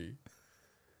 3rd movie.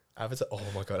 Avatar. Oh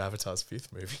my god, Avatar's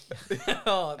 5th movie.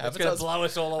 oh, that's going to Avatar's- blow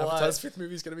us all away. Avatar's 5th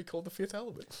movie is going to be called The Fifth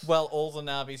Element. Well, all the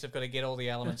Na'vis have got to get all the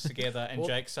elements together, and Well-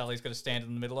 Jake Sully's got to stand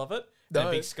in the middle of it. No, and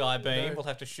a big sky beam no. will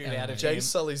have to shoot Yeah, out of Jake him.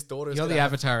 Sully's daughter is You're going the to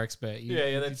have Avatar expert.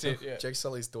 Yeah, that's it. Yeah. Jake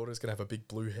Sully's daughter is going to have a big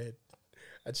blue head,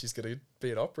 and she's going to be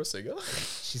an opera singer.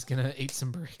 She's going to eat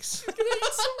some bricks.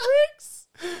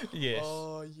 Yes.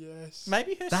 Oh yes.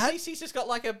 Maybe her That- species has got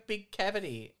like a big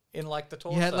cavity in like the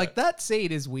torso. Yeah, like that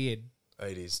seed is weird.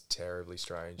 It is terribly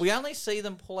strange. We only see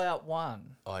them pull out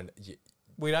one.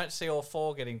 We don't see all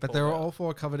 4 getting But pulled they're out. all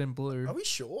 4 covered in blue. Are we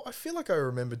sure? I feel like I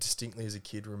remember distinctly as a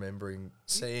kid remembering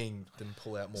seeing them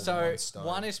pull out more than So one stone.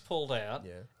 one is pulled out,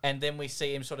 Yeah. and then we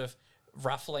see him sort of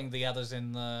ruffling the others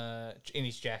in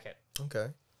his jacket. Okay.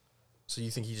 So you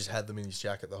think he just had them in his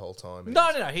jacket the whole time? No.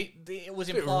 It was It's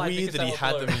a bit implied weird because that they he were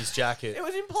had blue. them in his jacket. It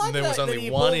was implied and there was that only he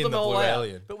one pulled in them the all Blue out.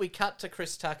 Alien. But we cut to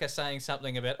Chris Tucker saying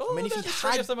something about, oh, mean, there's if he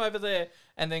 3 had- of them over there,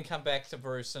 and then come back to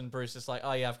Bruce, and Bruce is like,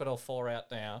 oh yeah, I've got all 4 out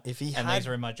now, If he and had- these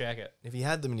are in my jacket. If he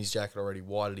had them in his jacket already,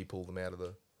 why did he pull them out of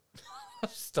the?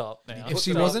 Stop now. If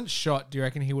she Stop. wasn't shot, do you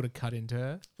reckon he would have cut into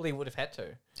her? well, he would have had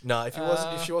to. No, if he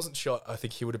wasn't, if she wasn't shot, I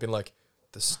think he would have been like,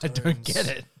 the I stones. don't get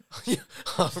it.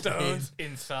 Stones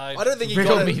inside. I don't think he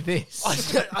Riddle got me it. this.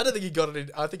 I don't think he got it.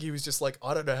 I think he was just like,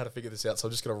 I don't know how to figure this out, so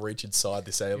I'm just gonna reach inside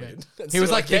this alien. and He see was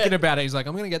what like I get. thinking about it. He's like,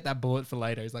 I'm going to get that bullet for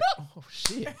later. He's like, oh,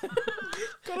 shit.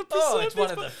 Oh, it's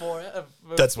one of the 4.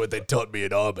 That's what they taught me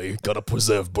in army. Gotta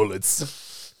preserve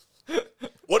bullets.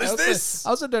 What is this? I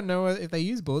also don't know if they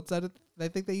use bullets. They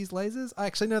think they use lasers.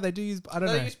 Actually, no, they do use. I don't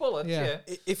know. They use bullets, yeah.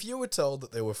 If you were told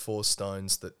that there were 4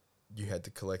 stones that you had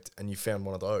to collect and you found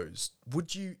one of those,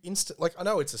 would you like? I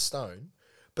know it's a stone,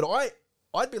 but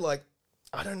I'd be like,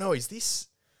 I don't know. Is this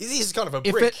kind of a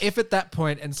brick? If at that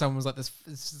point and someone was like this,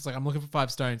 it's like I'm looking for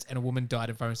 5 stones, and a woman died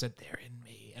in front and said they're in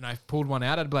me, and I pulled one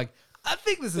out, I'd be like, I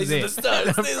think this is These are it. the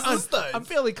stones, I'm, these are the stones. I'm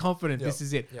fairly confident Yep, this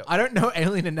is it. yep. I don't know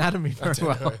alien anatomy very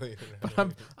don't know well, alien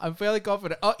but I'm fairly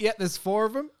confident. Oh yeah, there's 4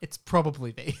 of them. It's probably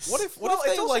these. What if Well,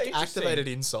 they it's also like interesting. activated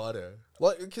inside her?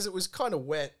 Like, because it was kind of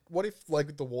wet. What if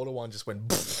like the water one just went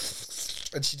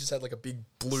and she just had like a big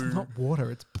blue? It's not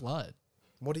water. It's blood.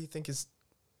 What do you think is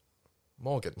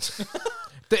Morgan?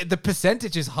 The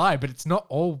percentage is high, but it's not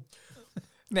all.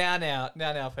 Now,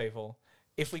 people.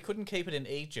 If we couldn't keep it in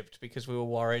Egypt because we were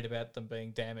worried about them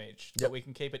being damaged, Yep. but we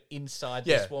can keep it inside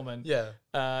Yeah, this woman. yeah.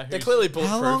 They're They're clearly bulletproof.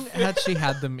 How long had she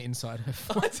had them inside her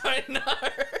for? I don't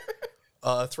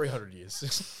know. 300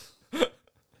 years.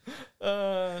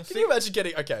 Uh, Can you imagine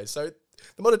getting okay? So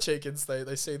the Monachicans,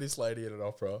 they see this lady in an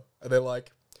opera, and they're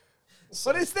like,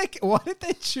 What is that? Why did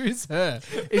they choose her?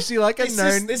 Is she like a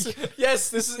known?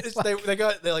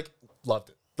 they're like loved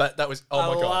it. That was I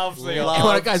my god. love the Come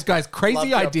opera. on, guys, crazy Loved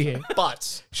the idea. opera.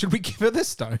 But Should we give her the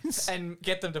stones? and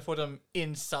get them to put them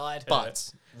inside her.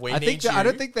 but we I need think you I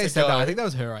don't think they to said that. go- I think that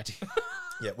was her idea.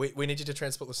 Yeah, we need you to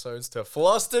transport the stones to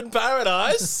Fhloston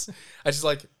Paradise. And she's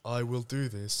like, I will do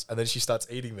this. And then she starts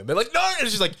eating them. They're like, no! And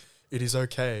she's like, it is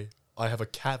okay. I have a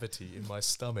cavity in my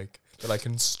stomach that I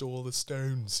can store the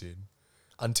stones in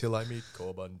until I meet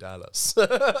Corbin Dallas.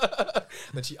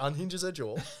 Then she unhinges her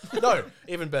jaw. No,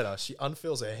 even better. She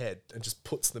unfills her head and just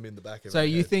puts them in the back of So her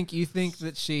you head. think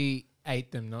that she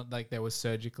ate them, not like they were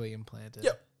surgically implanted?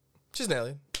 Yep. She's an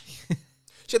alien.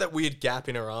 She had that weird gap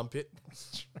in her armpit.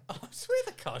 Oh, swear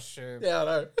the costume. Yeah, I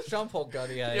know. Jean-Paul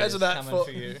Gaultier Can you is imagine that coming for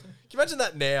for- you. Can you imagine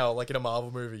that now, like in a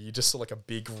Marvel movie, you just saw like a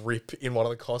big rip in one of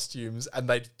the costumes and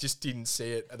they just didn't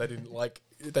see it and they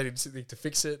didn't think to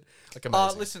fix it. Like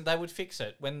amazing. Oh, listen, they would fix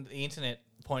it. When the internet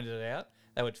pointed it out,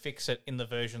 they would fix it in the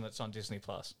version that's on Disney+.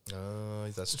 Plus. Oh,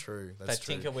 that's true. That's They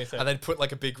true. tinker with it. And then put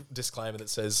like a big disclaimer that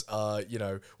says,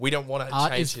 we don't want to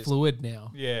Art change is his... fluid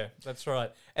now. Yeah, that's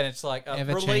right. And it's like,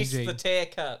 Ever release changing. the tear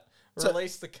cut. So-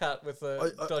 Release the cut with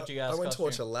the dodgy ass I went to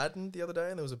watch costume. Aladdin the other day,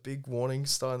 and there was a big warning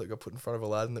sign that got put in front of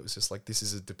Aladdin that was just like, "This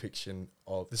is a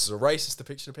racist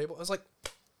depiction of people." I was like,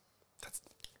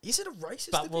 Is it a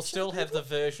racist? But we'll depiction still of have people? the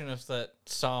version of that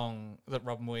song that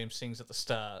Robin Williams sings at the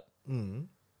start.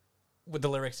 With the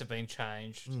lyrics have been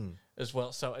changed as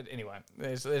well. So anyway,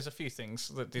 there's a few things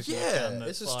that Disney have Yeah, done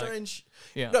that's it's a like, strange.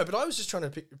 Yeah. No, but I was just trying to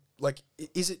pick. Like,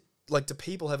 is it like? Do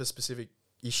people have a specific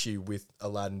issue with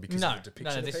Aladdin because No, of the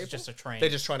depiction? no, of this is people? just a trend. They're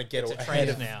just trying to get It's a ahead trend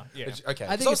of now. Yeah. Okay,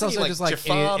 I think 'Cause I was it's also thinking, just like,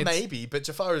 Jafar, it's- maybe, but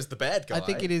Jafar is the bad guy. I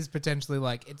think it is potentially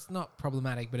like it's not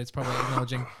problematic, but it's probably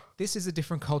acknowledging this is a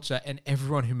different culture, and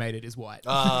everyone who made it is white.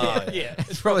 Ah, Yeah,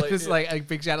 it's probably just yeah. like a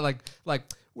big shout out, like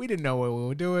we didn't know what we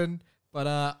were doing,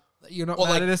 but you're not Or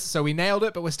mad like- at us, so we nailed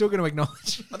it. But we're still going to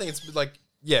acknowledge. I think it's like,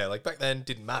 yeah, like back then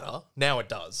didn't matter. Now it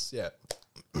does. Yeah,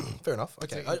 fair enough.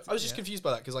 Okay, I was just confused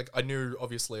by that because like I knew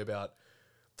obviously about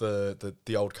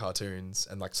the old cartoons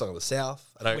and like Song of the South,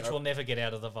 and Which we'll never get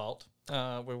out of the vault.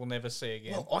 We will never see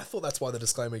again. well, I thought that's why the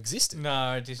disclaimer existed.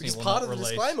 No, Disney Because will part not of the release.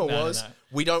 disclaimer No, was no.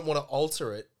 we don't want to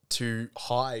alter it to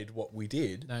hide what we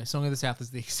did. No, Song of the South is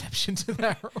the exception to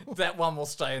that rule. That one will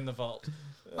stay in the vault.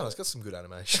 Oh, it's got some good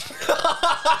animation.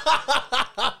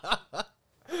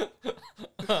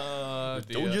 Oh,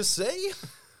 dear. Don't you say?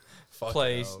 Fucking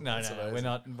Please, hell, no, that's no,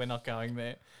 amazing. we're not going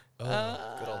there.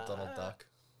 Oh, good old Donald Duck.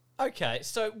 Okay,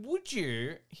 so would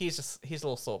you? Here's a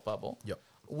little thought bubble. Yep.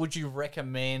 Would you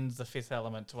recommend The Fifth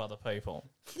Element to other people?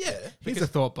 Yeah. Here's a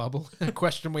thought bubble, a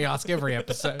question we ask every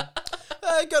episode.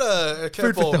 I got a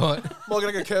Food for curveball. thought. Morgan,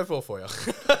 I got a curveball for you.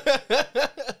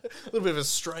 A little bit of a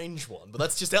strange one, but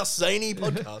that's just our zany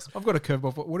podcast. I've got a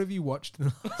curveball. But what have you watched in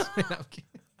the last week? No, I'm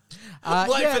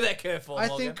kidding. Wait for that curveball, I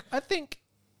Morgan. think.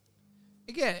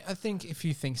 Again, I think if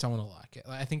you think someone will like it,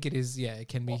 like, I think it is. Yeah, it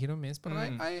can be hit or miss, but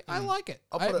I like it.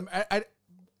 I'll put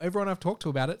Everyone I've talked to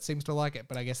about it seems to like it,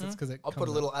 but I guess it's because it. I'll put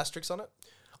a little asterisk on it.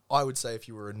 I would say if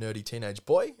you were a nerdy teenage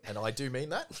boy, and I do mean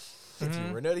that, if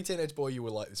you were a nerdy teenage boy, you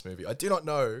will like this movie. I do not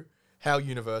know how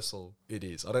universal it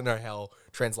is. I don't know how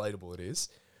translatable it is,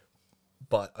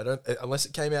 but I don't unless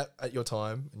it came out at your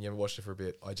time and you haven't watched it for a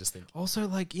bit. I just think Also,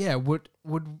 like, yeah, would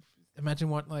imagine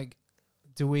what like.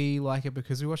 Do we like it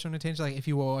because we watch it on a teenage? Like, if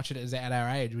you were watching it as at our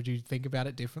age, would you think about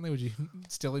it differently? Would you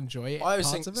still enjoy it? I was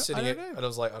parts of it? sitting I it don't know. and I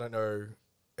was like, I don't know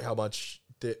how much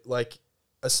like.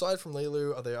 Aside from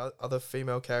Lilu, are there other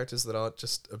female characters that aren't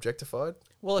just objectified?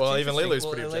 Well, it's even interesting. Lilu's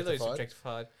pretty Lilu's objectified.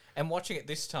 objectified. And watching it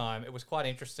this time, it was quite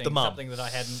interesting. The mum. Something that I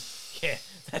hadn't. Yeah,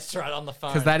 that's right, on the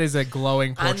phone. Because that is a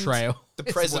glowing And portrayal. the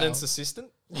as president's well.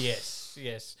 assistant. Yes.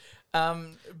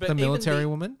 Um, But The even military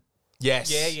woman.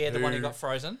 Yes. Yeah, the one who got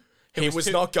frozen. He was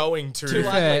too- not going to. too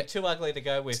fair- ugly. Too ugly to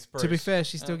go with. Bruce. To be fair,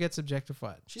 she still gets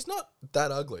objectified. She's not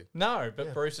that ugly. No,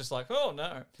 but Bruce is like, oh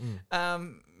no.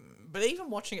 But even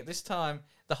watching it this time,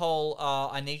 the whole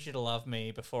I need you to love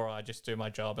me before I just do my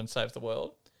job and save the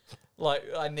world. Like,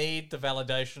 I need the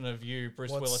validation of you,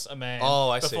 Bruce What's- Willis, a man, Oh,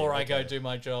 I see, before I go okay. do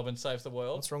my job and save the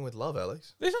world. What's wrong with love,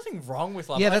 Alex? There's nothing wrong with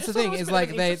love. Yeah, I that's the just thought thing. it was Is a bit of like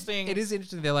an they. interesting- It is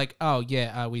interesting. They're like, oh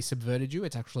yeah, we subverted you.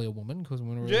 It's actually a woman because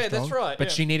women are really Yeah, that's strong. right, But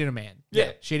yeah. she needed a man.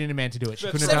 Yeah. she needed a man to do it. She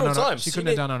That's couldn't have Several done on. times. She couldn't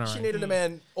have done on her She own. needed a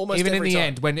man almost Even in every the time.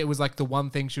 end, when it was like the one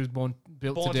thing she was built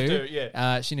Born to to do, do,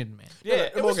 yeah. she needed a man. Yeah, No,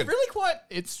 it was Morgan. really quite.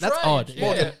 That's strange, odd. Yeah.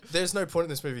 Morgan, there's no point in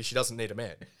this movie she doesn't need a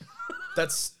man.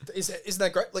 Isn't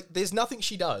that great? Like, there's nothing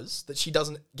she does that she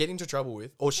doesn't get into trouble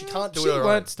with, or she can't do She it on her own.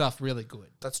 learnt stuff really good.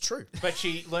 That's true. But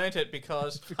she learnt it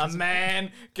because a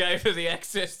man gave her the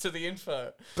access to the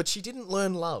info. But she didn't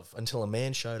learn love until a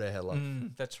man showed her how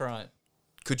love. That's right.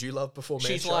 Could you love before man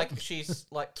She's showed? she's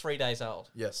like 3 days old.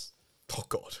 Yes. Oh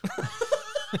God.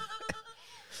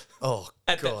 Oh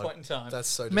At that God. point in time. That's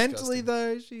so Mentally disgusting.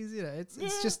 though, she's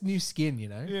it's just new skin, you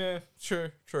know. Yeah,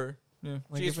 true. Yeah.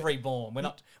 Like She's if it- reborn. We're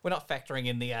not factoring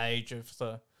in the age of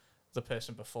the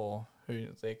person before who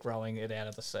they're growing it out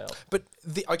of the cell. But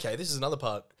okay, this is another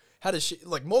part. How does she?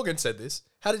 Like Morgan said this.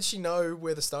 How did she know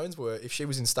where the stones were if she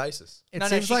was in stasis? It No,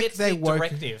 seems she like gets they the woke.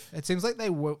 directive. It seems like they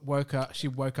woke up. She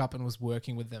woke up and was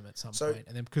working with them at some So- point,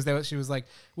 and then because she was like,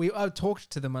 we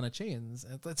talked to the Monachians.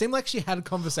 It seemed like she had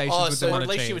conversations Oh, with so the Or Monachians. at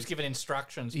least she was given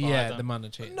instructions. By yeah, them. the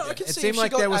Monachians. No, I can it see seemed if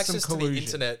like she got there was some access to the collusion.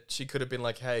 internet, she could have been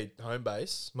like, "Hey, home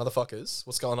base, motherfuckers,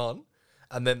 what's going on?"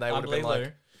 And then they would I'm have been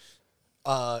Lilu.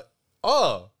 like,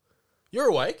 "Oh, you're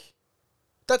awake.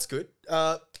 That's good.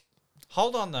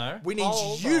 Hold on though. We need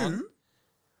Hold you." on.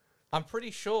 I'm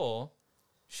pretty sure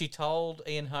she told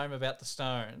Ian Holm about the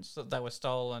stones that they were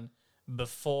stolen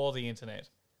before the internet.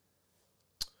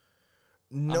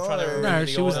 No, trying to remember No, the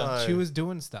she was order. she was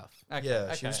doing stuff. Okay, Yeah,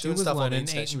 okay. she was She doing was stuff on the learning,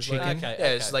 internet. She was eating like, chicken. yeah,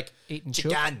 Okay, it's okay. like Eating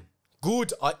chook. chicken.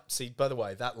 Good. I see. By the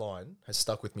way, that line has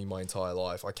stuck with me my entire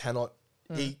life. I cannot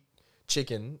eat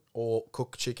chicken or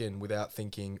cook chicken without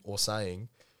thinking or saying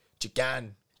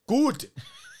chicken. Good.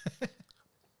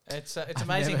 It's I've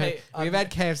amazing. never How heard- we've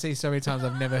had KFC so many times.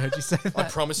 I've never heard you say I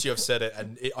that. promise you I've said it,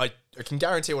 and I can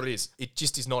guarantee what it is. It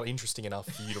just is not interesting enough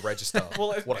for you to register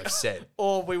Well, what I've said.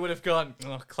 or we would have gone,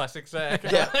 oh, classic Zach.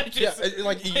 Yeah, Just-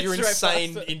 like you're straight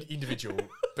insane past it. individual.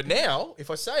 But now, if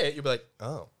I say it, you'll be like,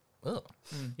 oh.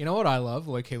 You know what I love?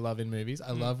 Low-key love in movies.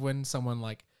 I love when someone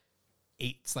like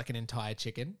eats like an entire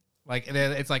chicken. Like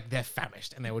it's like they're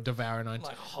famished and they will devour an entire.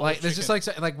 Like whole Like there's just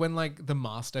chicken. like when like the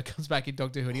master comes back in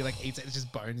Doctor Who, and he like eats it. It's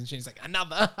just bones and shit. He's like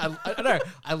another. I don't know.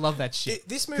 I love that shit.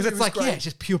 This Because movie it's was like great. yeah, it's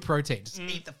just pure protein. Just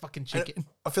eat the fucking And chicken.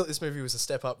 I feel like this movie was a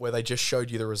step up where they just showed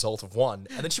you the result of one,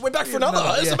 and then she went back for another.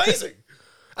 Another, It's yeah. amazing.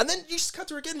 And then you just cut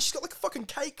to her again, and she's got like fucking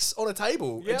cakes on a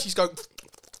table, Yep. and she's going.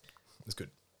 It's good.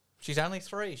 She's only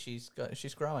 3. She's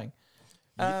growing.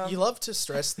 You love to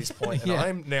stress this point, and Yeah.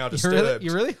 I'm now You're disturbed.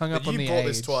 you're really hung that up on you the brought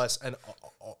this age. twice, and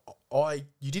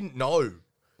you didn't know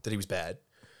that he was bad,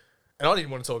 and I didn't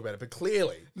want to talk about it, but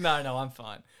clearly No, I'm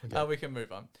fine. We can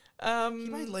move on. he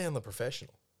made Leon the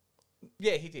Professional.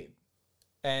 Yeah, he did.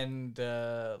 And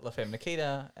La Femme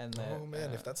Nikita, and Oh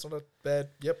man, if that's not a bad,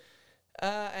 yep.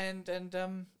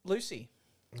 and Lucy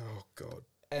Oh god.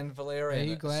 and Are Valerian,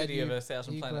 you glad City you, of a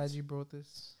Thousand are you Planets. glad you brought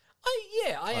this?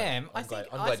 I am. I'm I glad-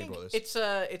 think. I'm I glad you think brought this.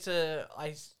 it's a.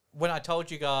 When I told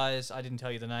you guys, I didn't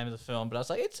tell you the name of the film, but I was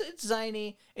like, it's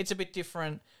zany. It's a bit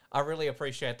different. I really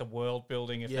appreciate the world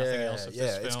building, if nothing Yeah, else, of yeah,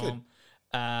 this it's film.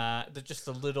 Just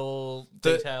the little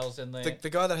The- details in there. The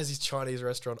guy that has his Chinese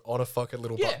restaurant on a fucking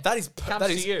little Yeah, bar. That is comes that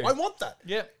to is you. I want that.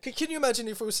 Yeah. Can you imagine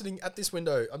if we were sitting at this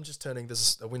window? I'm just turning.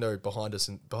 There's a window behind us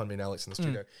and behind me and Alex in the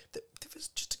studio. There was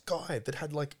just a guy that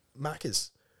had like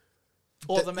Macca's.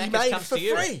 Or that the he Macca's made comes for to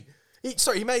you. free.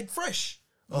 He made fresh.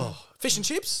 Oh, fish and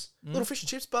chips. Little fish and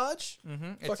chips barge.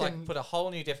 It's Fucking like put a whole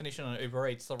new definition on Uber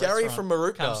Eats. The Gary restaurant from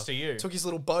Marupna comes to you. took his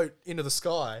little boat into the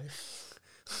sky.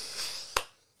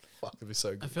 Fuck, it'd be so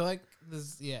I good. feel like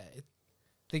there's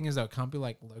thing is though, it can't be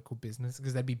like local business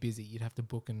because they'd be busy. You'd have to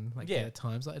book and like Yeah. get at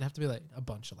times. Like, it'd have to be like a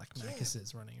bunch of like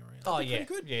Macca's running around. Oh That'd be yeah,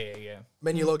 pretty good. yeah.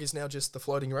 Menu log is now just the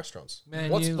floating restaurants.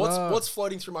 Menu log. What's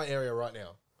floating through my area right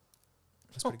now?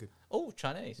 That's pretty good. Oh,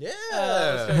 Chinese. Yeah.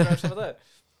 Let's go grab some of that.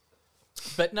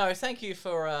 But no, thank you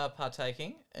for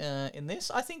partaking in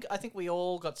this. I think we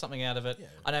all got something out of it. Yeah.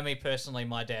 I know me personally,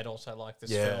 my dad also liked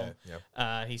this Yeah, film.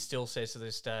 yeah. He still says to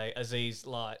this day, Aziz,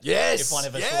 light. Yes, If one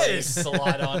of us yes. leaves the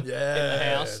light on in the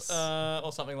Yes. house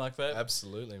or something like that.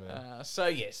 Absolutely, man. So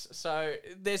yes, so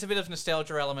there's a bit of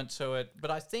nostalgia element to it,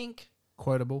 but I think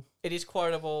Quotable. it is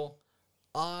quotable.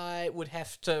 I would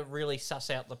have to really suss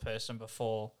out the person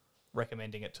before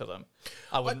recommending it to them.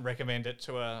 I wouldn't recommend it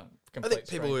to a I complete think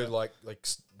people stranger. who like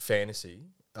fantasy,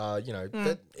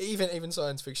 that even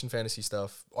science fiction fantasy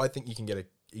stuff, I think you can get an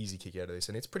easy kick out of this,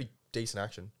 and it's pretty decent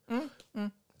action.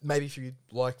 Maybe if you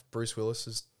like Bruce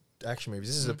Willis's action movies,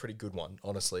 this is a pretty good one,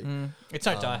 honestly. It's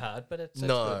not Die Hard, but it's good.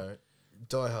 No,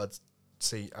 Die Hard.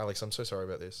 See, Alex, I'm so sorry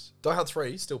about this. Die Hard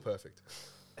 3 still perfect,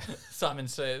 Simon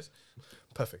says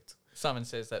perfect.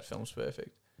 that film's perfect.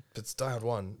 But it's Die Hard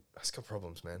 1 has got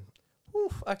problems, man.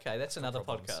 Oof, okay, that's another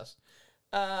problems.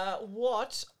 podcast.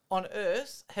 What on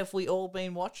earth have we all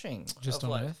been watching? Just of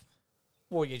on late? Earth.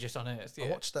 Well, you're just on Earth, yeah. I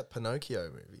watched that Pinocchio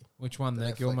movie. Which one? The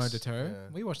The Guillermo Netflix, del Toro. yeah.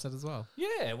 We watched that as well.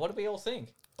 Yeah, what do we all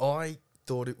think? I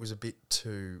thought it was a bit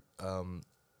too,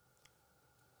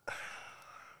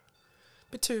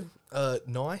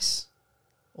 nice.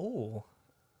 Oh,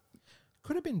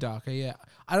 Could have been darker, yeah.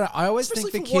 I don't know. I always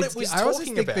Especially think the for what kids. it was I always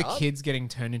talking think the about. kids getting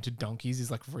turned into donkeys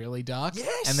is like really dark.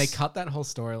 Yes. And they cut that whole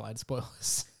storyline.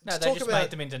 Spoilers. no, To they talk just about-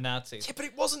 made them into Nazis. Yeah, but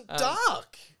it wasn't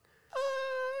dark.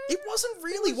 It wasn't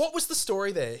really. What was the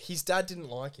story there? His dad didn't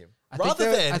like him. I think Rather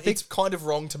there- than I think- it's kind of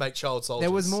wrong to make child soldiers.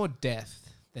 There was more death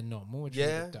than normal, which was a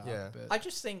Yeah, bit dark. yeah. But I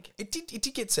just think, It did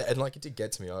get sad, and like it did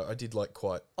get to me. I did like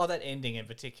quite. that ending in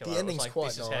particular. The I was ending's like, quite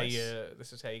this is nice.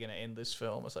 this is how you're going to end this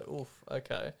film. It's like, oof,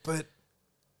 okay. But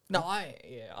No,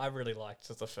 I really liked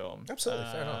the film. Absolutely,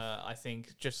 fair enough. I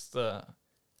think just the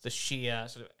sheer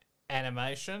sort of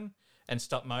animation and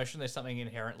stop motion. There's something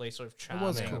inherently sort of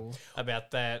was charming cool.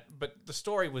 about that. But the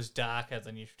story was darker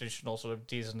than your traditional sort of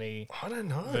Disney I don't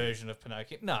know. version of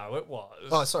Pinocchio. No, it was.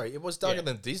 Oh, sorry. It was darker Yeah.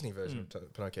 than the Disney version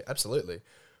of Pinocchio. Absolutely.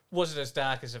 Was it as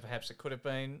dark as perhaps it could have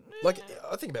been? Like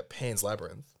I think about Pan's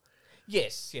Labyrinth,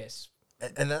 Yes.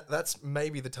 and that's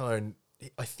maybe the tone.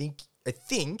 I think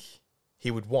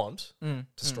he would want to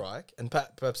strike, and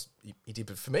perhaps he did.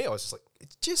 But for me, I was just like,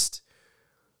 it's just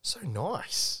so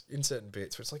nice in certain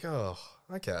bits where it's like, oh,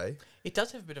 okay. It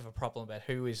does have a bit of a problem about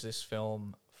who is this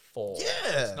film for.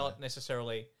 Yeah. It's not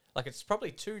necessarily, like, it's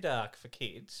probably too dark for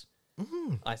kids,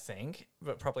 I think,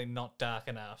 but probably not dark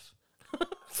enough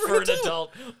for an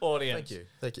adult audience.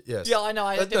 Thank you. Yes. Yeah, I know.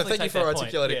 I No, definitely thank you take for that point.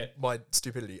 articulating Yeah. my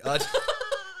stupidity.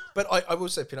 But I will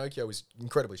say Pinocchio was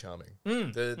incredibly charming.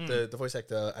 The voice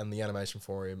actor and the animation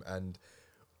for him and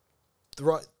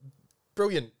the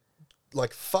brilliant,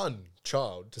 like fun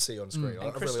child to see on screen. I And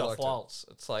really Christoph liked Waltz.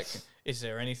 It's like, is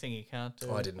there anything you can't do?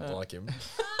 it. I didn't like him.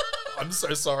 I'm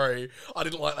so sorry. I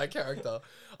didn't like that character.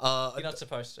 You're not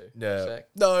supposed to. Yeah. Zach.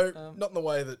 No, not in the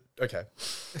way that. Okay.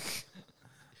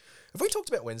 Have we talked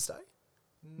about Wednesday?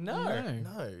 No.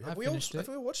 No. I Have we all finished it. have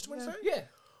we watched Wednesday? Yeah.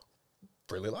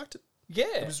 Really liked it. Yeah.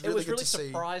 It was really good to see.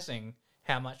 surprising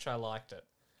how much I liked it.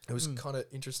 It was kind of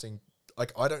interesting.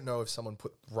 Like, I don't know if someone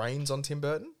put reins on Tim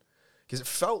Burton because it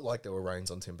felt like there were reins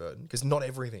on Tim Burton because not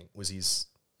everything was his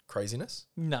craziness.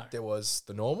 No. There was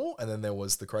the normal and then there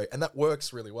was the crazy. And that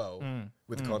works really well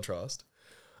with the contrast.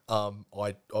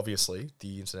 I obviously,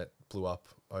 the internet blew up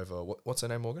over, what's her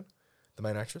name, Morgan? The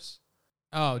main actress?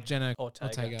 Oh, Jenna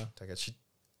Ortega. Ortega. She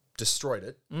destroyed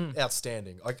it.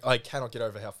 Outstanding. I cannot get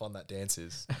over how fun that dance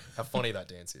is. How funny that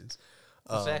dance is.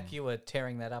 Zach, you were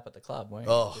tearing that up at the club, weren't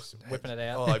you? Oh, Just whipping it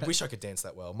out. Oh, I wish I could dance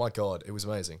that well. My God, it was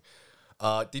amazing.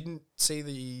 Didn't see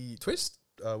the twist,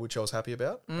 which I was happy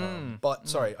about. But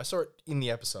sorry, I saw it in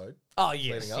the episode. Oh,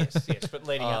 yes, leading up. yes. But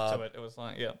leading up to it, it was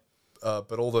like, yeah.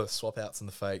 But all the swap outs and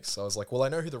the fakes, I was like, well, I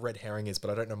know who the red herring is, but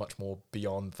I don't know much more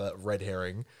beyond the red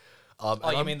herring.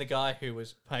 Oh, you mean the guy who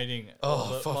was painting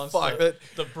all the for monster, fuck, that-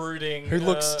 the brooding... who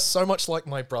looks so much like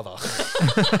my brother?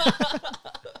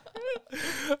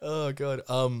 Oh God.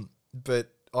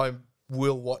 But I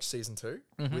will watch season 2.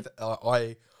 With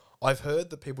I've heard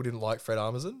that people didn't like Fred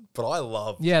Armisen, but I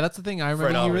love. Yeah, that's the thing. I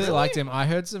remember Fred you really Armisen. liked him. I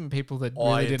heard some people that I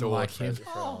really didn't adore like Fred, him.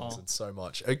 Fred Armisen so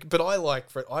much. But I like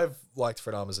Fred. I've liked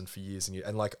Fred Armisen for years and years.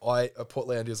 And like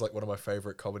Portlandia is like one of my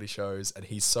favorite comedy shows, and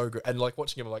he's so good. And like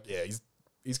watching him, I'm like, yeah,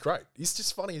 he's great. He's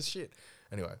just funny as shit.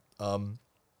 Anyway,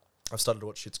 I've started to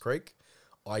watch Schitt's Creek.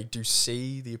 I do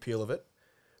see the appeal of it,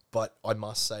 but I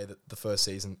must say that the first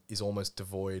season is almost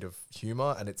devoid of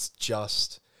humor, and it's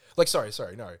just like sorry,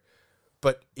 no.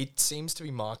 But it seems to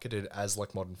be marketed as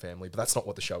like Modern Family, but that's not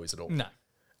what the show is at all. No.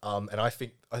 And I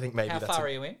think maybe How that's far are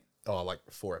you in? like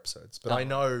 4 episodes, but I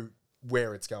know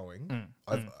where it's going.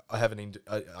 I have an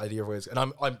idea of where it's, and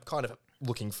I'm kind of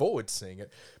looking forward to seeing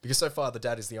it because so far the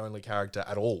dad is the only character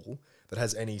at all that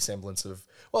has any semblance of.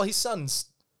 Well, his son's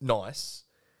nice,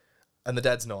 and the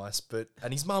dad's nice,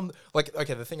 and his mum, like,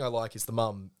 okay, the thing I like is the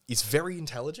mum is very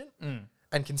intelligent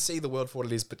and can see the world for what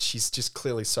it is, but she's just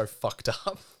clearly so fucked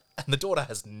up. And the daughter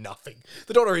has nothing.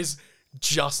 The daughter is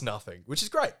just nothing, which is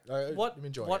great. I'm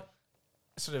enjoying it.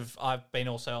 Sort of, I've been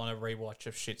also on a rewatch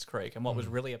of Schitt's Creek, and what was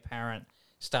really apparent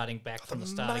starting back from the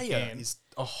start Maya again is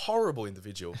a horrible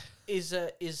individual.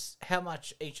 is how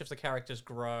much each of the characters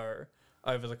grow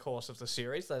over the course of the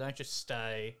series. They don't just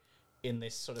stay in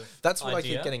this sort of That's what I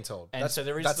idea. keep getting told. And so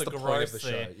there is that's the point growth of the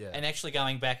there. show, yeah. And actually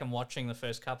going back and watching the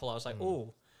first couple, I was like,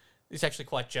 ooh, it's actually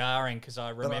quite jarring because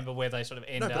I remember where they sort of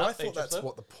end No, up. but I each thought of that's them.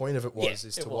 what the point of it was, Yeah,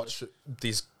 is it to was. watch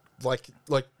these,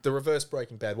 like the reverse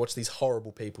Breaking Bad, watch these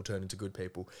horrible people turn into good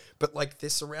people. But like they're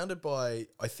surrounded by,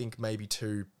 I think, maybe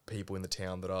 2 people in the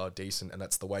town that are decent, and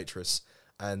that's the waitress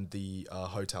and the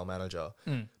hotel manager.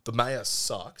 The mayor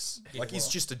sucks. Like he's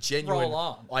just a genuine... Roll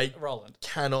on, I Roland.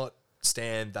 cannot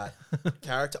stand that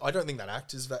character. I don't think that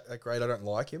actor's that great. I don't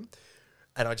like him.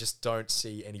 And I just don't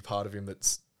see any part of him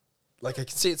that's... Like, I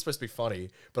can see it's supposed to be funny,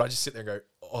 but I just sit there and go,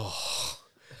 oh,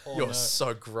 you're no.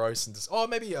 so gross. And just,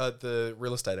 maybe the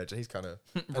real estate agent, he's kind of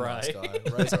a nice Ray. guy.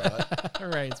 Ray's all right.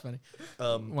 Hooray, it's funny.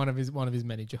 One of his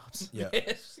many jobs. Yeah.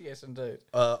 Yes, indeed.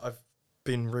 I've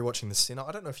been rewatching The Sinner.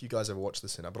 I don't know if you guys ever watched The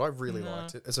Sinner, but I really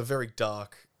liked it. It's a very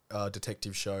dark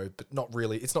detective show, but not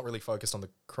really. It's not really focused on the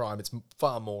crime. It's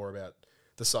far more about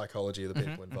the psychology of the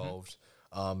people involved,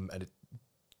 and it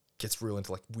gets real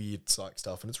into like weird psych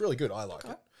stuff, and it's really good. I like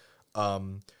it.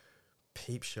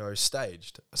 Peep Show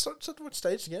Staged. I started to watch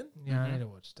Staged again. Yeah, I need to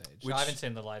watch Stage. I haven't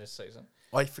seen the latest season.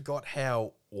 I forgot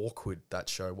how awkward that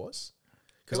show was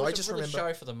Because because I was just a really remember.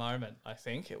 show for the moment. I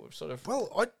think it was sort of. Well,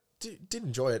 I did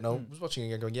enjoy it, and I was watching it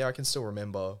again, going, "Yeah, I can still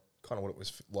remember kind of what it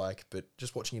was like." But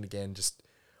just watching it again,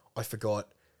 I forgot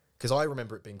because I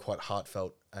remember it being quite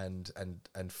heartfelt and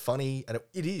funny, and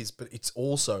it is, but it's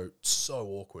also so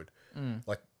awkward,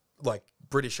 like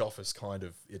British Office kind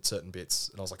of at certain bits,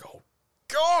 and I was like, "Oh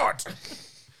God!"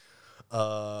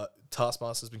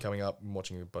 Taskmaster's been coming up. I'm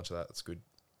watching a bunch of that. That's good.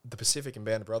 The Pacific and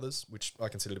Band of Brothers, which I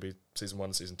consider to be season 1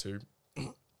 and season 2.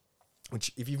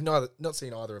 Which, if you've not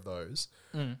seen either of those,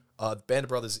 Band of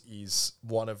Brothers is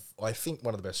one of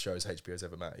the best shows HBO's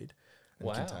ever made. And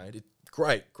Wow. contained.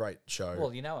 Great show.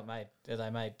 Well, you know, they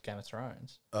made Game of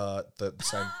Thrones. The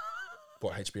same,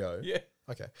 what, HBO? Yeah.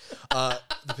 Okay.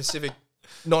 The Pacific,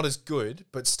 not as good,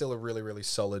 but still a really, really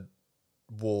solid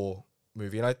war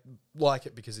movie. And I like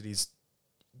it because it is,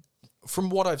 from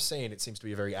what I've seen, it seems to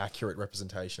be a very accurate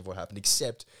representation of what happened,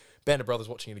 except Band of Brothers,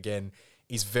 watching it again,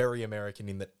 is very American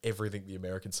in that everything the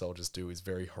American soldiers do is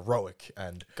very heroic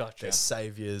and Gotcha. they're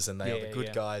saviors and they are Yeah, the good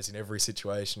yeah. guys in every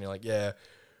situation. You're like, yeah,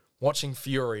 watching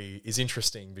Fury is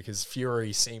interesting because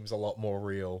Fury seems a lot more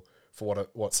real for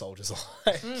what soldiers are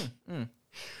like.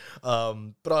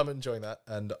 But I'm enjoying that.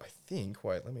 And I think,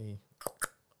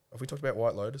 have we talked about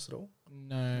White Lotus at all?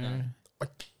 No. I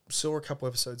saw a couple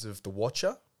episodes of The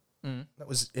Watcher. That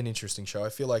was an interesting show. I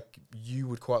feel like you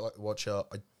would quite like The Watcher.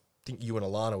 I think you and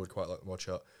Alana would quite like The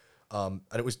Watcher. And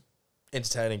it was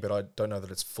entertaining, but I don't know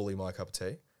that it's fully my cup of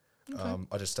tea.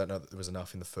 I just don't know that there was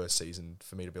enough in the first season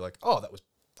for me to be like, oh, that was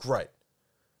great.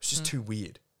 It's just too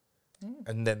weird.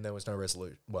 And then there was no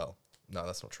resolution. Well, no,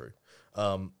 that's not true.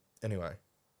 Anyway,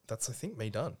 that's, I think, me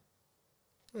done.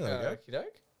 There you go. Okie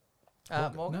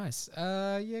doke. Morgan? Nice.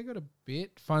 Yeah, I got a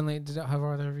bit. Finally, have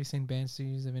either of you seen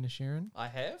Banshees of Inisherin? I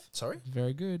have. Sorry?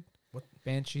 Very good. What?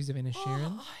 Banshees of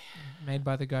Inisherin, made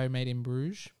by the guy who made In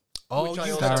Bruges, Oh, Which I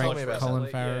you also told starring me about Colin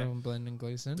that. Farrell yeah. and Brendan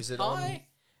Gleeson. Is it I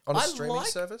on a I streaming like-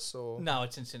 service? Or? No,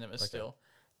 it's in cinemas still.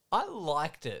 I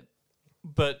liked it,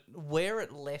 but where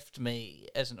it left me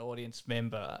as an audience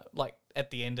member, like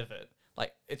at the end of it,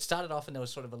 like it started off and there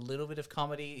was sort of a little bit of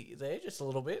comedy there, just a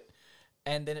little bit,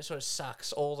 and then it sort of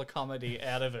sucks all the comedy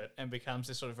out of it and becomes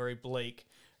this sort of very bleak,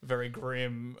 very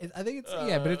grim. I think it's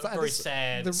but it's very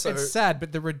sad. it's sad,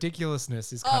 but the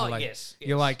ridiculousness is kind Oh, of like yes,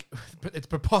 you're yes. like, but it's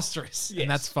preposterous, Yes. and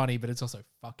that's funny, but it's also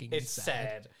fucking It's sad.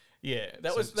 sad. Yeah,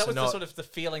 that So- was so the not- sort of the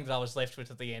feeling that I was left with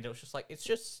at the end. It was just like it's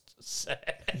just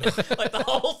sad. Like the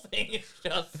whole thing is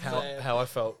just sad. How I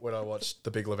felt when I watched The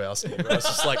Big Lebowski. Where I was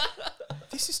just like,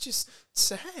 this is just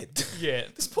sad. Yeah,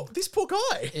 This poor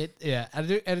guy.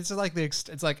 And it's like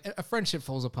it's like a friendship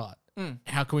falls apart.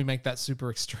 How can we make that super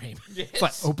extreme? It's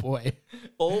like, Yes. oh boy.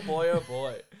 oh boy, oh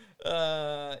boy.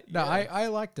 No, Yeah. I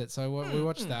liked it, so we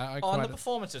watched that. I Oh, and the quite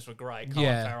performances were great. Colin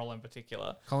Yeah. Farrell in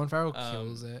particular. Colin Farrell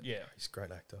kills it. Yeah. He's a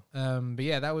great actor. But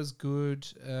yeah, that was good.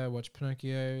 Watch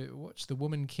Pinocchio. Watch The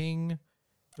Woman King,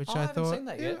 which Oh, I I haven't thought seen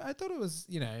that yet. I thought it was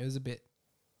it was a bit.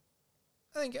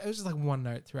 I think it was just like one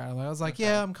note throughout. I was like,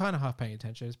 yeah, I'm kind of half paying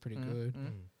attention. It's pretty good.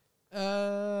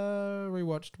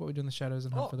 Rewatched What We Do in the Shadows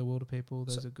and Hunt Oh. for the Wilder People.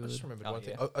 Those are I good. just remembered Oh, one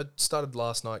thing. yeah. I started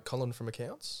last night, Colin from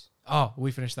Accounts. Oh,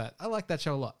 we finished that. I like that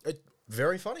show a lot.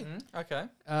 Very funny. Okay.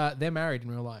 They're married in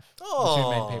real life. the two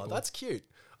main Oh, people. that's cute.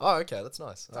 Oh, okay, that's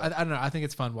nice. I don't know. I think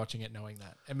it's fun watching it, knowing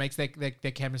that it makes their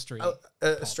chemistry.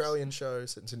 Australian show,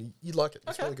 set in Sydney. You'd like it.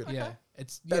 It's Okay, really good. okay. Yeah,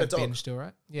 it's Better dog. binge still,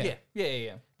 right? Yeah.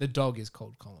 Yeah. The dog is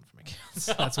called Colin from Accounts.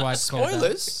 That's why it's called that.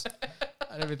 Spoilers.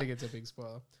 I don't think it's a big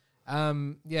spoiler.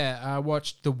 I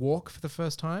watched The Walk for the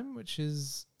first time, which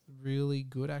is really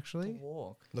good actually.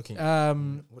 Walk. Looking.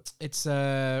 What's It's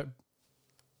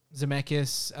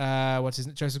Zemeckis, what's his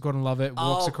name? Joseph Gordon-Levitt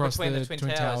walks across between the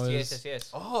Twin Towers. Yes.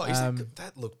 Oh,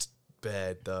 that looked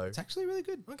bad though. It's actually really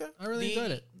good. Okay. I really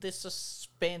enjoyed it. The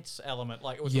suspense element,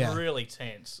 like it was Yeah. really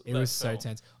tense. It that was so film.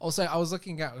 tense. Also, I was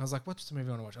looking at, I was like, what's the movie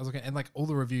I want to watch? I was looking, and like all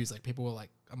the reviews, like people were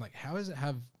like, I'm like, how is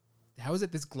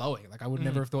it this glowing? Like I would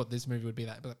never have thought this movie would be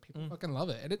that, but like, people fucking love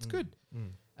it, and it's good.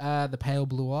 The Pale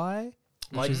Blue Eye,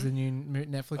 which is the new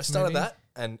Netflix I started movie. that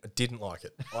and didn't like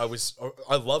it.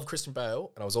 I love Christian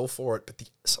Bale and I was all for it, but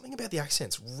something about the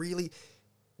accents really,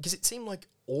 because it seemed like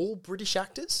all British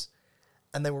actors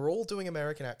and they were all doing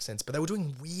American accents, but they were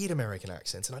doing weird American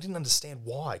accents and I didn't understand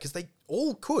why, because they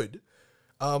all could.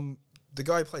 The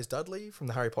guy who plays Dudley from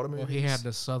the Harry Potter movies, Well, he had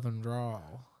the southern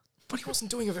drawl. but he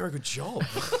wasn't doing a very good job.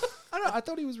 I don't know. I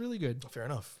thought he was really good. Fair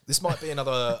enough. This might be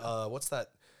another, what's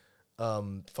that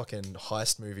fucking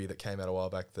heist movie that came out a while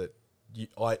back that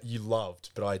you loved,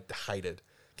 but I hated?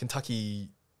 Kentucky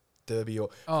Derby or...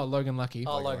 Oh, Logan Lucky.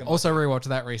 Oh, Logan Also rewatched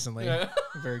that recently. Yeah.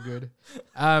 Very good.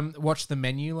 Watched The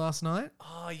Menu last night,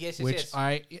 Oh yes. which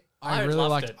I I really loved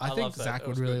liked. it. I think loved it. Zach It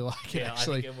would was really good. like it. Yeah,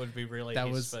 Actually, I think it would be really that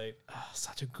his was speed.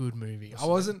 such a good movie. I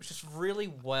wasn't. It's just really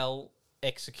well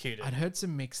executed. I'd heard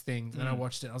some mixed things, and I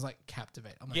watched it. I was like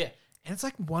captivated. I'm like, Yeah. and it's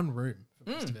like one room for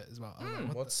most of it as well. I was like, what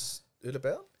the- What's it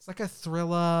about? It's like a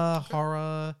thriller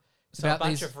horror. It's So a about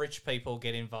bunch these of rich people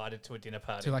get invited to a dinner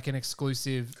party, to like an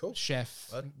exclusive Cool.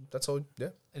 chef That's all, yeah.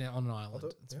 on an island. do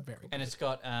it, It's yeah. very and it's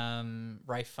got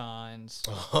Ray Fiennes,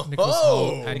 Nicholas Hoult,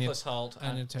 Oh, Anya- Nicholas Hoult,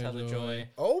 Anya and Taylor Joy.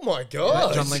 oh my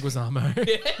God. John Leguizamo.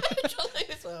 John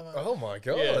Leguizamo. Oh my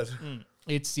God. Yeah.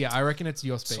 It's I reckon it's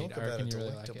your speed. Talk I about a reckon you really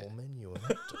like it. delectable menu of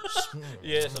actors.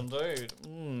 Yes, indeed.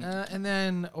 And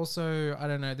then also, I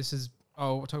don't know, this is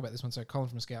Oh, we'll talk about this one. So Colin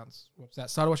from Scouts. What's that?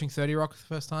 Started watching 30 Rock for the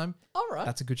first time. All right.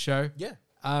 That's a good show. Yeah.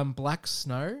 Black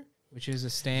Snow, which is a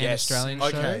Stan Yes. Australian show.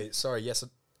 Okay. Sorry. Yes.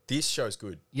 This show's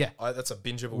good. Yeah. That's a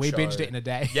bingeable We show. binged it in a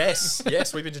day. Yes.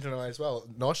 Yes. We binged it in a day as well.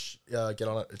 Nosh, get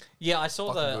on it. Yeah, I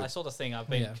saw Fucking good. I saw the thing. I've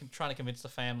been Yeah. Trying to convince the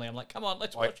family. I'm like, come on,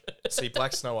 let's watch it. See,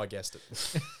 Black Snow, I guessed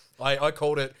it. I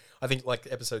called it, I think, like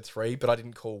episode 3, but I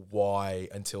didn't call why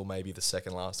until maybe the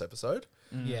second last episode.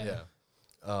 Yeah.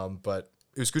 Yeah. But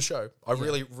it was a good show. I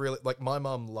really, like, my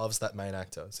mum loves that main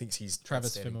actor. Thinks he's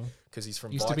Travis Fimmel. because he's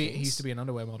from He Vikings. used to be an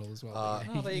underwear model as well.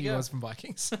 Oh, there you he go. was from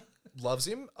Vikings. Loves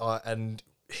him, and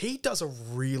he does a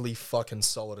really fucking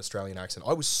solid Australian accent.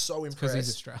 I was so Because impressed. he's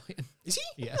Australian. Is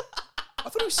he? Yeah. I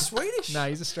thought he was Swedish. No,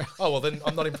 he's Australian. Oh well, then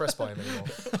I'm not impressed by him anymore.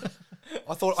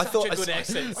 I thought Such a good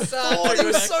accent. Oh, it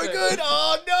was so good.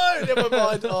 Oh no, never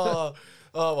mind. Oh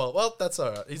well, that's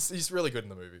all right. He's really good in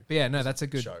the movie. But yeah, no, that's a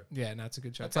good show. Yeah, no, it's a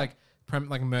good show. It's like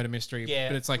like a murder mystery, Yeah,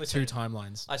 but it's like listen, 2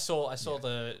 timelines. I saw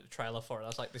the trailer for it. I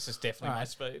was like, this is definitely my Alright.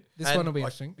 speed. This And one will be I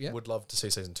interesting. Yeah, Would love to see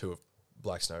season 2 of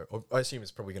Black Snow. I assume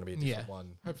it's probably going to be a different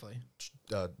one hopefully.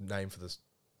 name for this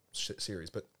series,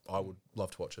 but I would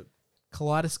love to watch it.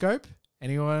 Kaleidoscope.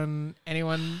 Anyone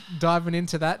diving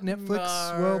into that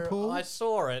Netflix whirlpool? I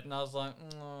saw it and I was like,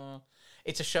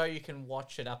 it's a show you can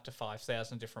watch it up to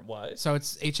 5,000 different ways. So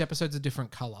it's each episode's a different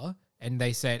color, and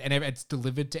they said, and it's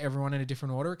delivered to everyone in a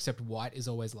different order, except white is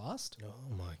always last.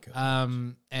 Oh my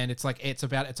god. And it's like it's a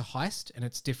heist, and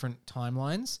it's different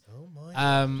timelines. Oh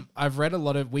my. I've read a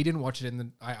lot of. We didn't watch it in the.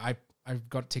 I've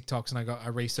got TikToks and I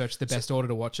researched the best order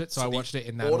to watch it, so I the watched it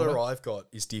in that order order. I've got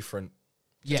is different.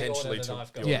 Yeah, Potentially order that to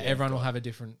I've got. the yeah, order everyone you've will got. have a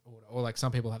different order, or like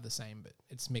some people have the same, but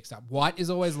it's mixed up. White is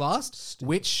always last,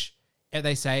 which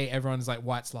they say everyone's like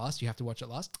white's last. You have to watch it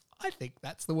last. I think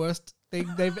that's the worst thing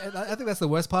they've. I think that's the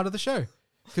worst part of the show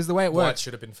because the way it White works.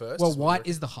 should have been first. Well, is what white I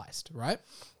is the heist, right?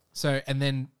 So, and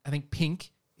then I think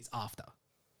pink is after,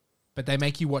 but they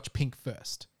make you watch pink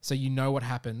first, so you know what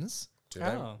happens. Do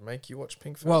Oh. they make you watch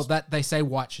Pink first? Well, that they say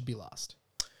white should be last.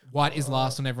 White is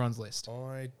last on everyone's list.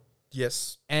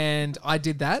 Yes. And I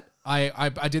did that. I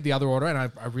did the other order, and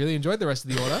I really enjoyed the rest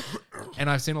of the order. And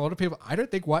I've seen a lot of people. I don't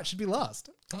think white should be last.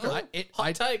 Hot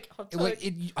take.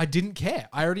 I didn't care.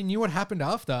 I already knew what happened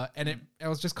after, and I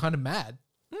was just kind of mad,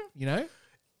 you know.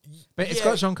 But it's Yeah.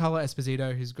 got Giancarlo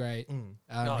Esposito, who's great.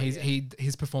 Oh,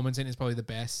 His performance in it is probably the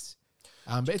best.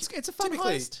 But it's a fun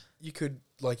Typically, heist. you could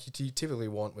like you typically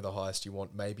want with a heist, you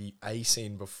want maybe a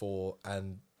scene before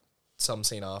and some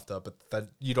scene after, but that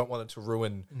you don't want it to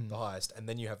ruin the heist, and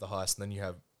then you have the heist, and then you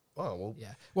have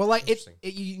Yeah. Well, like Interesting.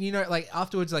 you know, like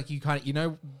afterwards, like you kind of, you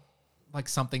know, like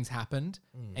something's happened,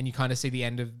 and you kind of see the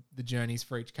end of the journeys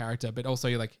for each character, but also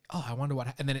you're like, oh, I wonder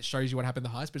what, and then it shows you what happened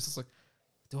in the heist, but it's just like,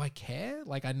 do I care?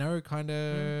 Like I know kind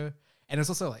of, and it's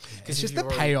also like, it's if just the you've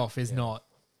already- payoff is not.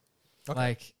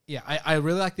 Like, yeah, I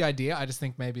really like the idea. I just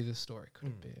think maybe the story could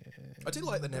have been. I do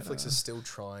like that Netflix is still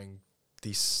trying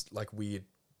this like weird.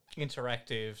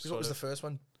 Interactive. What Sort was the of, first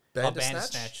one?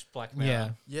 Bandersnatch, Black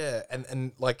Mirror. Yeah. Yeah,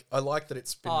 and like I like that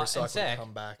it's been Oh, recycled and Zach, to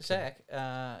come back. Zach,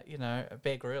 you know,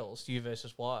 Bear Grylls, You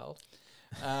versus Wild,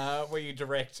 where you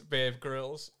direct Bear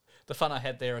Grylls. The fun I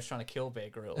had there was trying to kill Bear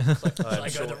Grylls. It's like, shall I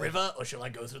go to the river or shall I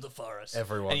go through the forest?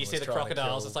 Everyone and you was see the trying to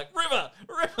crocodiles. kill- It's like river.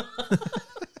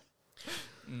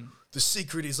 The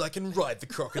secret is I can ride the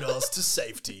crocodiles to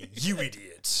safety. You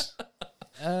idiot.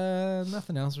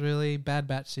 Nothing else really. Bad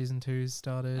Batch season 2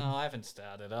 started. No, I haven't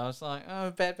started. I was like,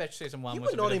 oh, Bad Batch season 1 You was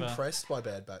were a not bit of impressed by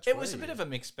Bad Batch. It were was a you? bit of a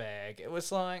mixed bag. It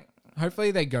was like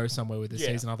Hopefully they go somewhere with this Yeah.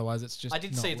 season. Otherwise, it's just. I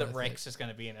did not see that worth Rex it. is going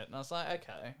to be in it, and I was like,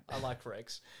 okay, I like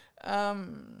Rex. But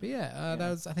yeah, that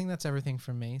was. I think that's everything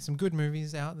from me. Some good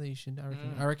movies out that you should.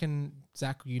 I reckon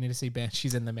Zach, you need to see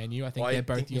Banshees in the Menu. I think I they're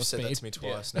both think your you've said speed. that to me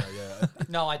twice now. Yeah.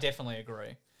 No, I definitely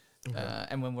agree.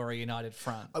 And when we're a united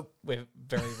front, Oh. we're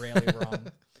very rarely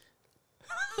wrong.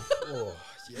 Oh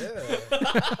yeah.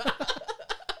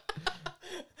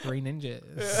 Three Ninjas.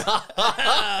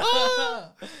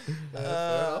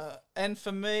 And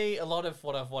for me, a lot of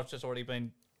what I've watched has already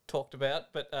been talked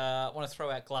about, but I want to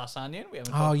throw out Glass Onion. We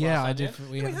haven't. Oh talked yeah, Glass I Onion.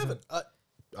 did. We haven't.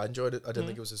 I enjoyed it. I don't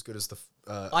think it was as good as the.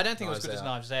 I don't think it was Knives good as Out.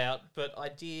 Knives Out, but I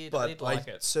did. But I did like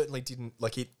I it. certainly didn't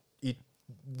like it. It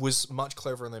was much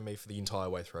cleverer than me for the entire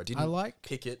way through. I didn't like-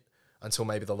 pick it until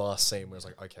maybe the last scene where I was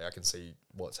like, okay, I can see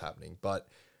what's happening. But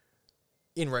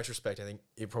in retrospect, I think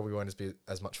it probably won't be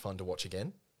as much fun to watch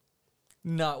again.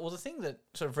 No, well, the thing that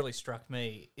sort of really struck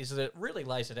me is that it really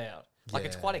lays it out. Like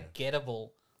it's quite a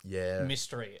gettable Yeah.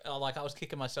 mystery. Like I was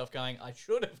kicking myself, going, I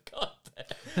should have got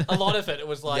that. A lot of it, it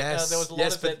was like there was a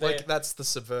lot of but it there. like that's the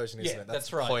subversion, isn't Yeah, it? that's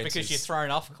the right. point Because is- you're thrown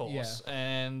off course,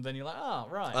 and then you're like, oh,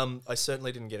 right. I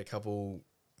certainly didn't get a couple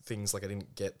things. Like I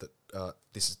didn't get that.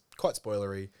 This is quite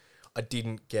spoilery. I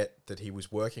didn't get that he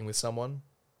was working with someone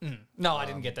No, I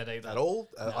didn't get that either. at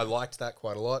all. I liked that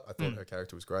quite a lot. I thought her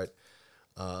character was great.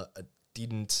 I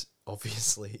didn't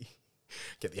obviously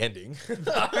get the ending.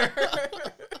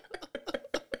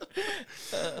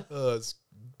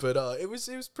 But it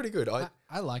was pretty good.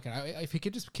 I like it. If he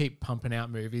could just keep pumping out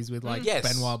movies with like Yes.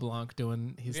 Benoit Blanc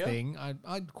doing his Yeah. thing,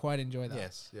 I'd quite enjoy that.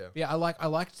 yes, yeah. Yeah, I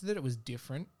liked that it was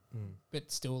different,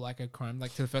 but still like a crime.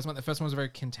 Like to the first one, was very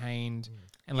contained,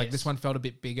 and like this Yes. one felt a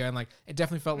bit bigger, and like it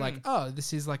definitely felt like, oh,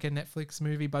 this is like a Netflix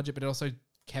movie budget, but it also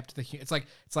kept the. It's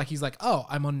like he's like, oh,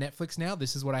 I'm on Netflix now.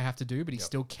 This is what I have to do, but he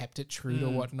still kept it true to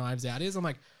what Knives Out is. I'm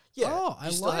like, Yeah, oh, I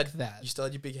you still like had, that. You still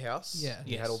had your big house. Yeah.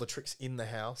 You had Yes. all the tricks in the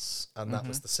house, and that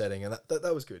was the setting, and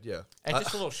that was good. Yeah. And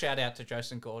just a little shout out to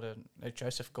Joseph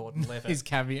Gordon-Levitt. His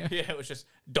cameo. Yeah, it was just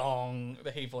dong.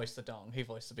 He voiced the dong. He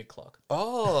voiced the big clock.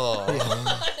 Oh,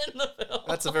 In the film.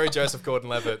 that's a very Joseph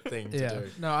Gordon-Levitt thing to Yeah, do.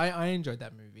 no, I enjoyed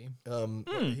that movie.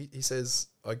 He says,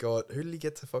 "I got who did he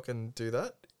get to fucking do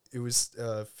that? It was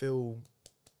Phil."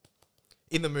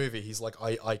 In the movie, he's like,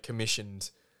 "I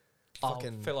commissioned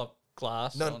fucking Philip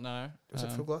Glass. No, or no. was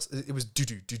it Phil Glass? It was do.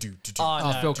 Oh,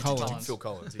 no. Phil Collins. Phil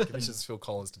Collins. He commissions Phil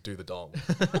Collins to do the dong.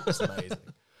 It's amazing.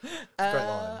 Great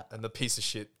line. And the piece of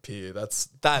shit peer. That's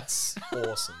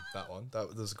awesome. That one.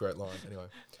 That was a great line. Anyway.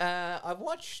 I've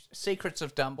watched Secrets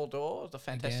of Dumbledore, The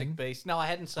Fantastic Again? Beasts. No, I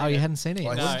hadn't seen Oh, it. you hadn't seen it? I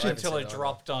yet. No, haven't seen until it it either.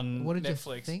 dropped on What did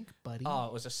Netflix. you think, buddy? Oh,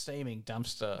 it was a steaming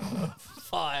dumpster of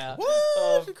fire.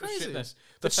 What? Of Crazy. shitness.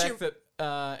 The But fact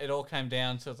that it all came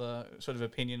down to the sort of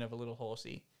opinion of a little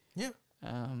horsey. Yeah.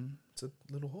 Um, It's a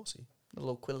little horsey. a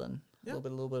little Quillen. Yeah. A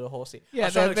little bit of horsey. I Yeah,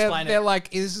 was trying to they're explain they're it.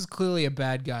 like, this is clearly a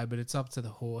bad guy, but it's up to the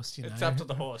horse, you know. It's up to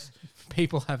the horse.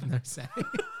 People have no say.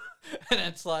 And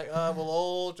it's like, we'll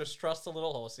all just trust the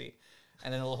little horsey.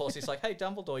 And then the little horsey's like, hey,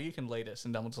 Dumbledore, you can lead us.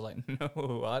 And Dumbledore's like,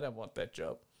 no, I don't want that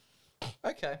job.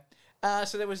 Okay.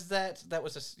 So there was that. That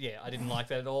was I didn't like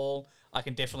that at all. I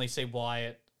can definitely see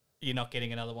why you're not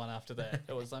getting another one after that.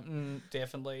 It was like,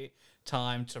 definitely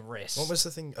time to rest. What was the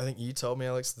thing? I think you told me,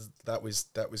 Alex, that was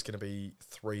going to be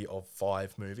 3 of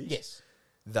 5 movies. Yes.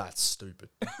 That's stupid.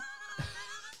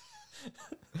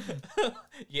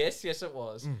 Yes, it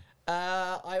was.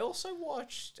 I also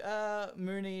watched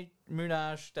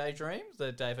Moonage Daydreams,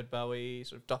 the David Bowie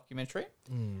sort of documentary.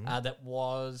 That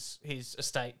was his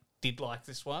estate did like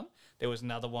this one. There was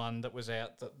another one that was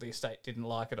out that the estate didn't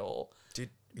like at all. Did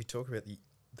you talk about the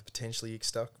potentially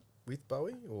stuck with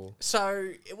Bowie or? So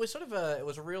it was sort of it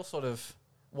was a real sort of,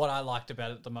 what I liked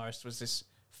about it the most was this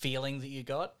feeling that you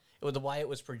got. It was the way it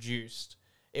was produced.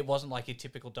 It wasn't like your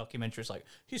typical documentary. It's like,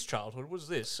 his childhood was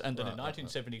this, and then in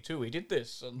 1972 he did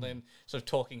this, and then sort of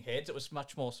talking heads. It was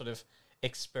much more sort of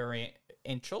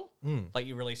experiential. Like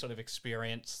you really sort of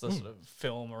experience the sort of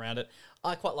film around it.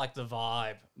 I quite like the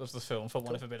vibe of the film, for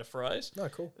want of a better phrase. No,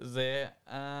 cool. There.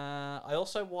 I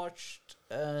also watched,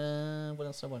 what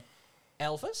else I watched?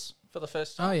 Elvis for the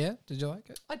first time. Oh, yeah? Did you like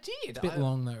it? I did. A bit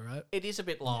long, though, right? It is a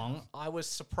bit long. I was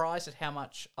surprised at how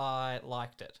much I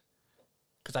liked it.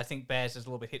 Because I think Baz is a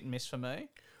little bit hit and miss for me.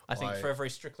 I think for every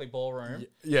Strictly Ballroom,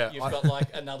 Yeah, you've got like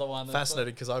another one. That's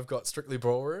fascinating because I've got Strictly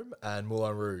Ballroom and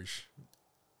Moulin Rouge.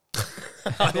 then,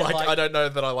 I don't know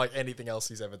that I like anything else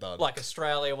he's ever done. like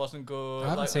Australia wasn't good. I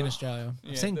haven't like, seen Australia.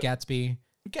 yeah, I've seen the- Gatsby.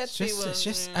 Gatsby It's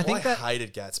just was, I think that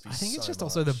hated Gatsby. I think it's so just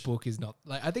also the much. book is not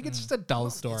like I think it's just a dull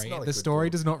story. not a The good story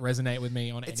book. does not resonate with me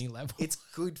on any level. It's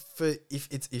good for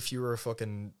if you were a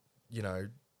fucking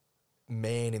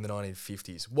man in the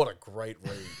 1950s. What a great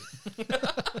read.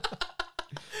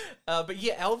 but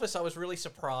yeah, Elvis, I was really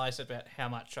surprised about how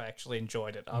much I actually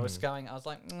enjoyed it. I was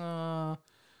like,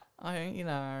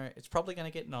 it's probably going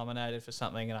to get nominated for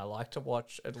something, and I like to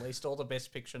watch at least all the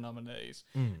Best Picture nominees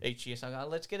each year. So I go,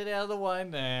 let's get it out of the way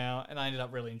now, and I ended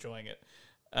up really enjoying it.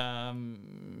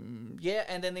 Yeah,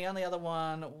 and then the only other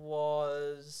one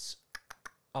was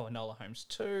Enola Holmes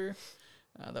 2.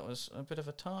 That was a bit of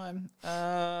a time.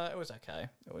 It was okay.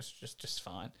 It was just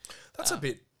fine. That's a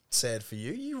bit sad for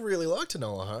you. You really liked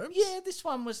Enola Holmes. Yeah, this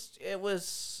one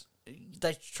was.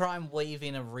 They try and weave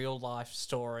in a real life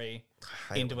story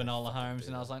I hate into when they Enola fucking Holmes, do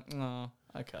and I that. was like, oh,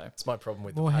 okay. It's my problem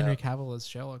with More the Henry payout. Cavill as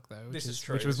Sherlock though. This is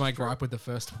true, Which was this my is true. gripe with the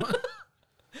first one.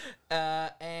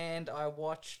 And I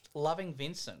watched Loving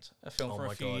Vincent, a film Oh from a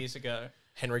my few God. years ago.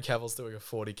 Henry Cavill's doing a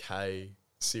 40K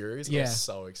series. Yeah. I'm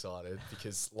so excited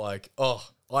because,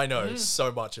 I know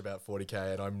so much about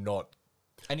 40K, and I'm not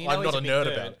And you I'm know not a he's nerd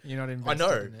big about it. You're not I invested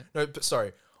know. in it. No, but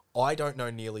sorry. I don't know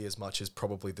nearly as much as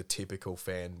probably the typical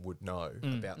fan would know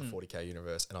about the 40K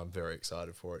universe, and I'm very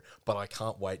excited for it. But I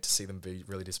can't wait to see them be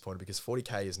really disappointed because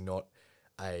 40K is not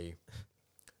a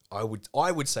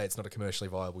I would say it's not a commercially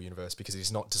viable universe because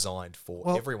it's not designed for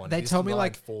Well, everyone. they It is tell me, designed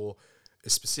like- for a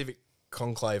specific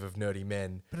conclave of nerdy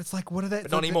men, But it's like, what are they?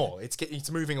 but not anymore.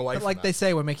 It's moving away But from like that. they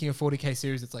say, we're making a 40K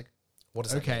series. It's like, What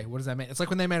does that okay, mean? what does that mean? It's like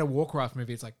when they made a Warcraft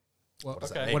movie. It's like, well, What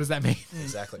does Okay. that mean? what does that mean?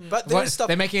 Exactly. But there What- is stuff.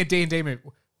 They're making a D&D movie.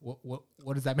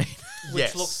 What does that mean? Which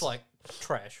Yes. looks like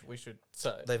trash, we should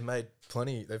say. They've made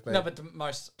plenty. They've made. No, but the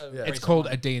most. Yeah. It's recent called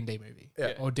one. a D&D movie.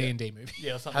 Yeah. Or D&D movie.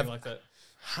 Yeah, something Have- like that.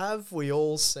 Have we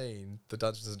all seen the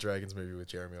Dungeons and Dragons movie with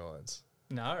Jeremy Irons?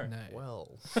 No. No.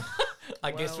 Well.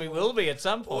 I guess we will be at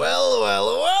some point. Well.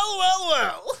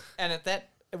 And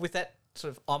with that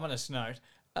sort of ominous note,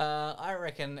 I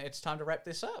reckon it's time to wrap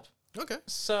this up. Okay.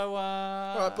 So,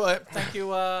 right, bye. thank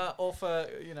you all for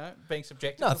being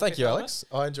subjective. No, to thank this you, moment. Alex.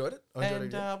 I enjoyed it. I enjoyed it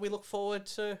And again. we look forward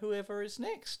to whoever is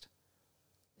next.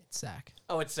 It's Zach.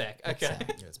 Oh, it's Zach. Okay,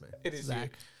 Zach. Yeah, it's me. it is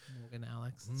Zach. Morgan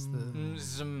Alex. It's the... you.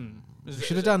 Zim. We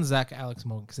should have done Zach Alex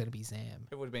Morgan because it'd be Zam.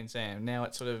 It would have been Sam. Now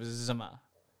it's sort of Zimmer.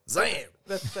 Zam.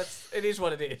 That's it is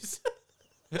what it is.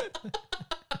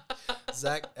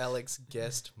 Zach, Alex,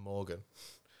 Guest, Morgan.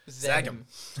 Zagam.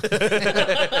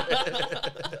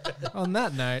 On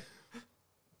that note,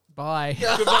 bye.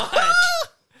 Goodbye.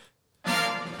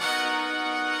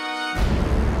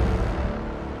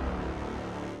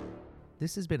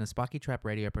 This has been a Spiky Trap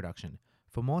Radio production.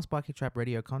 For more Spiky Trap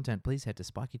Radio content, please head to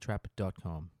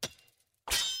spikytrap.com.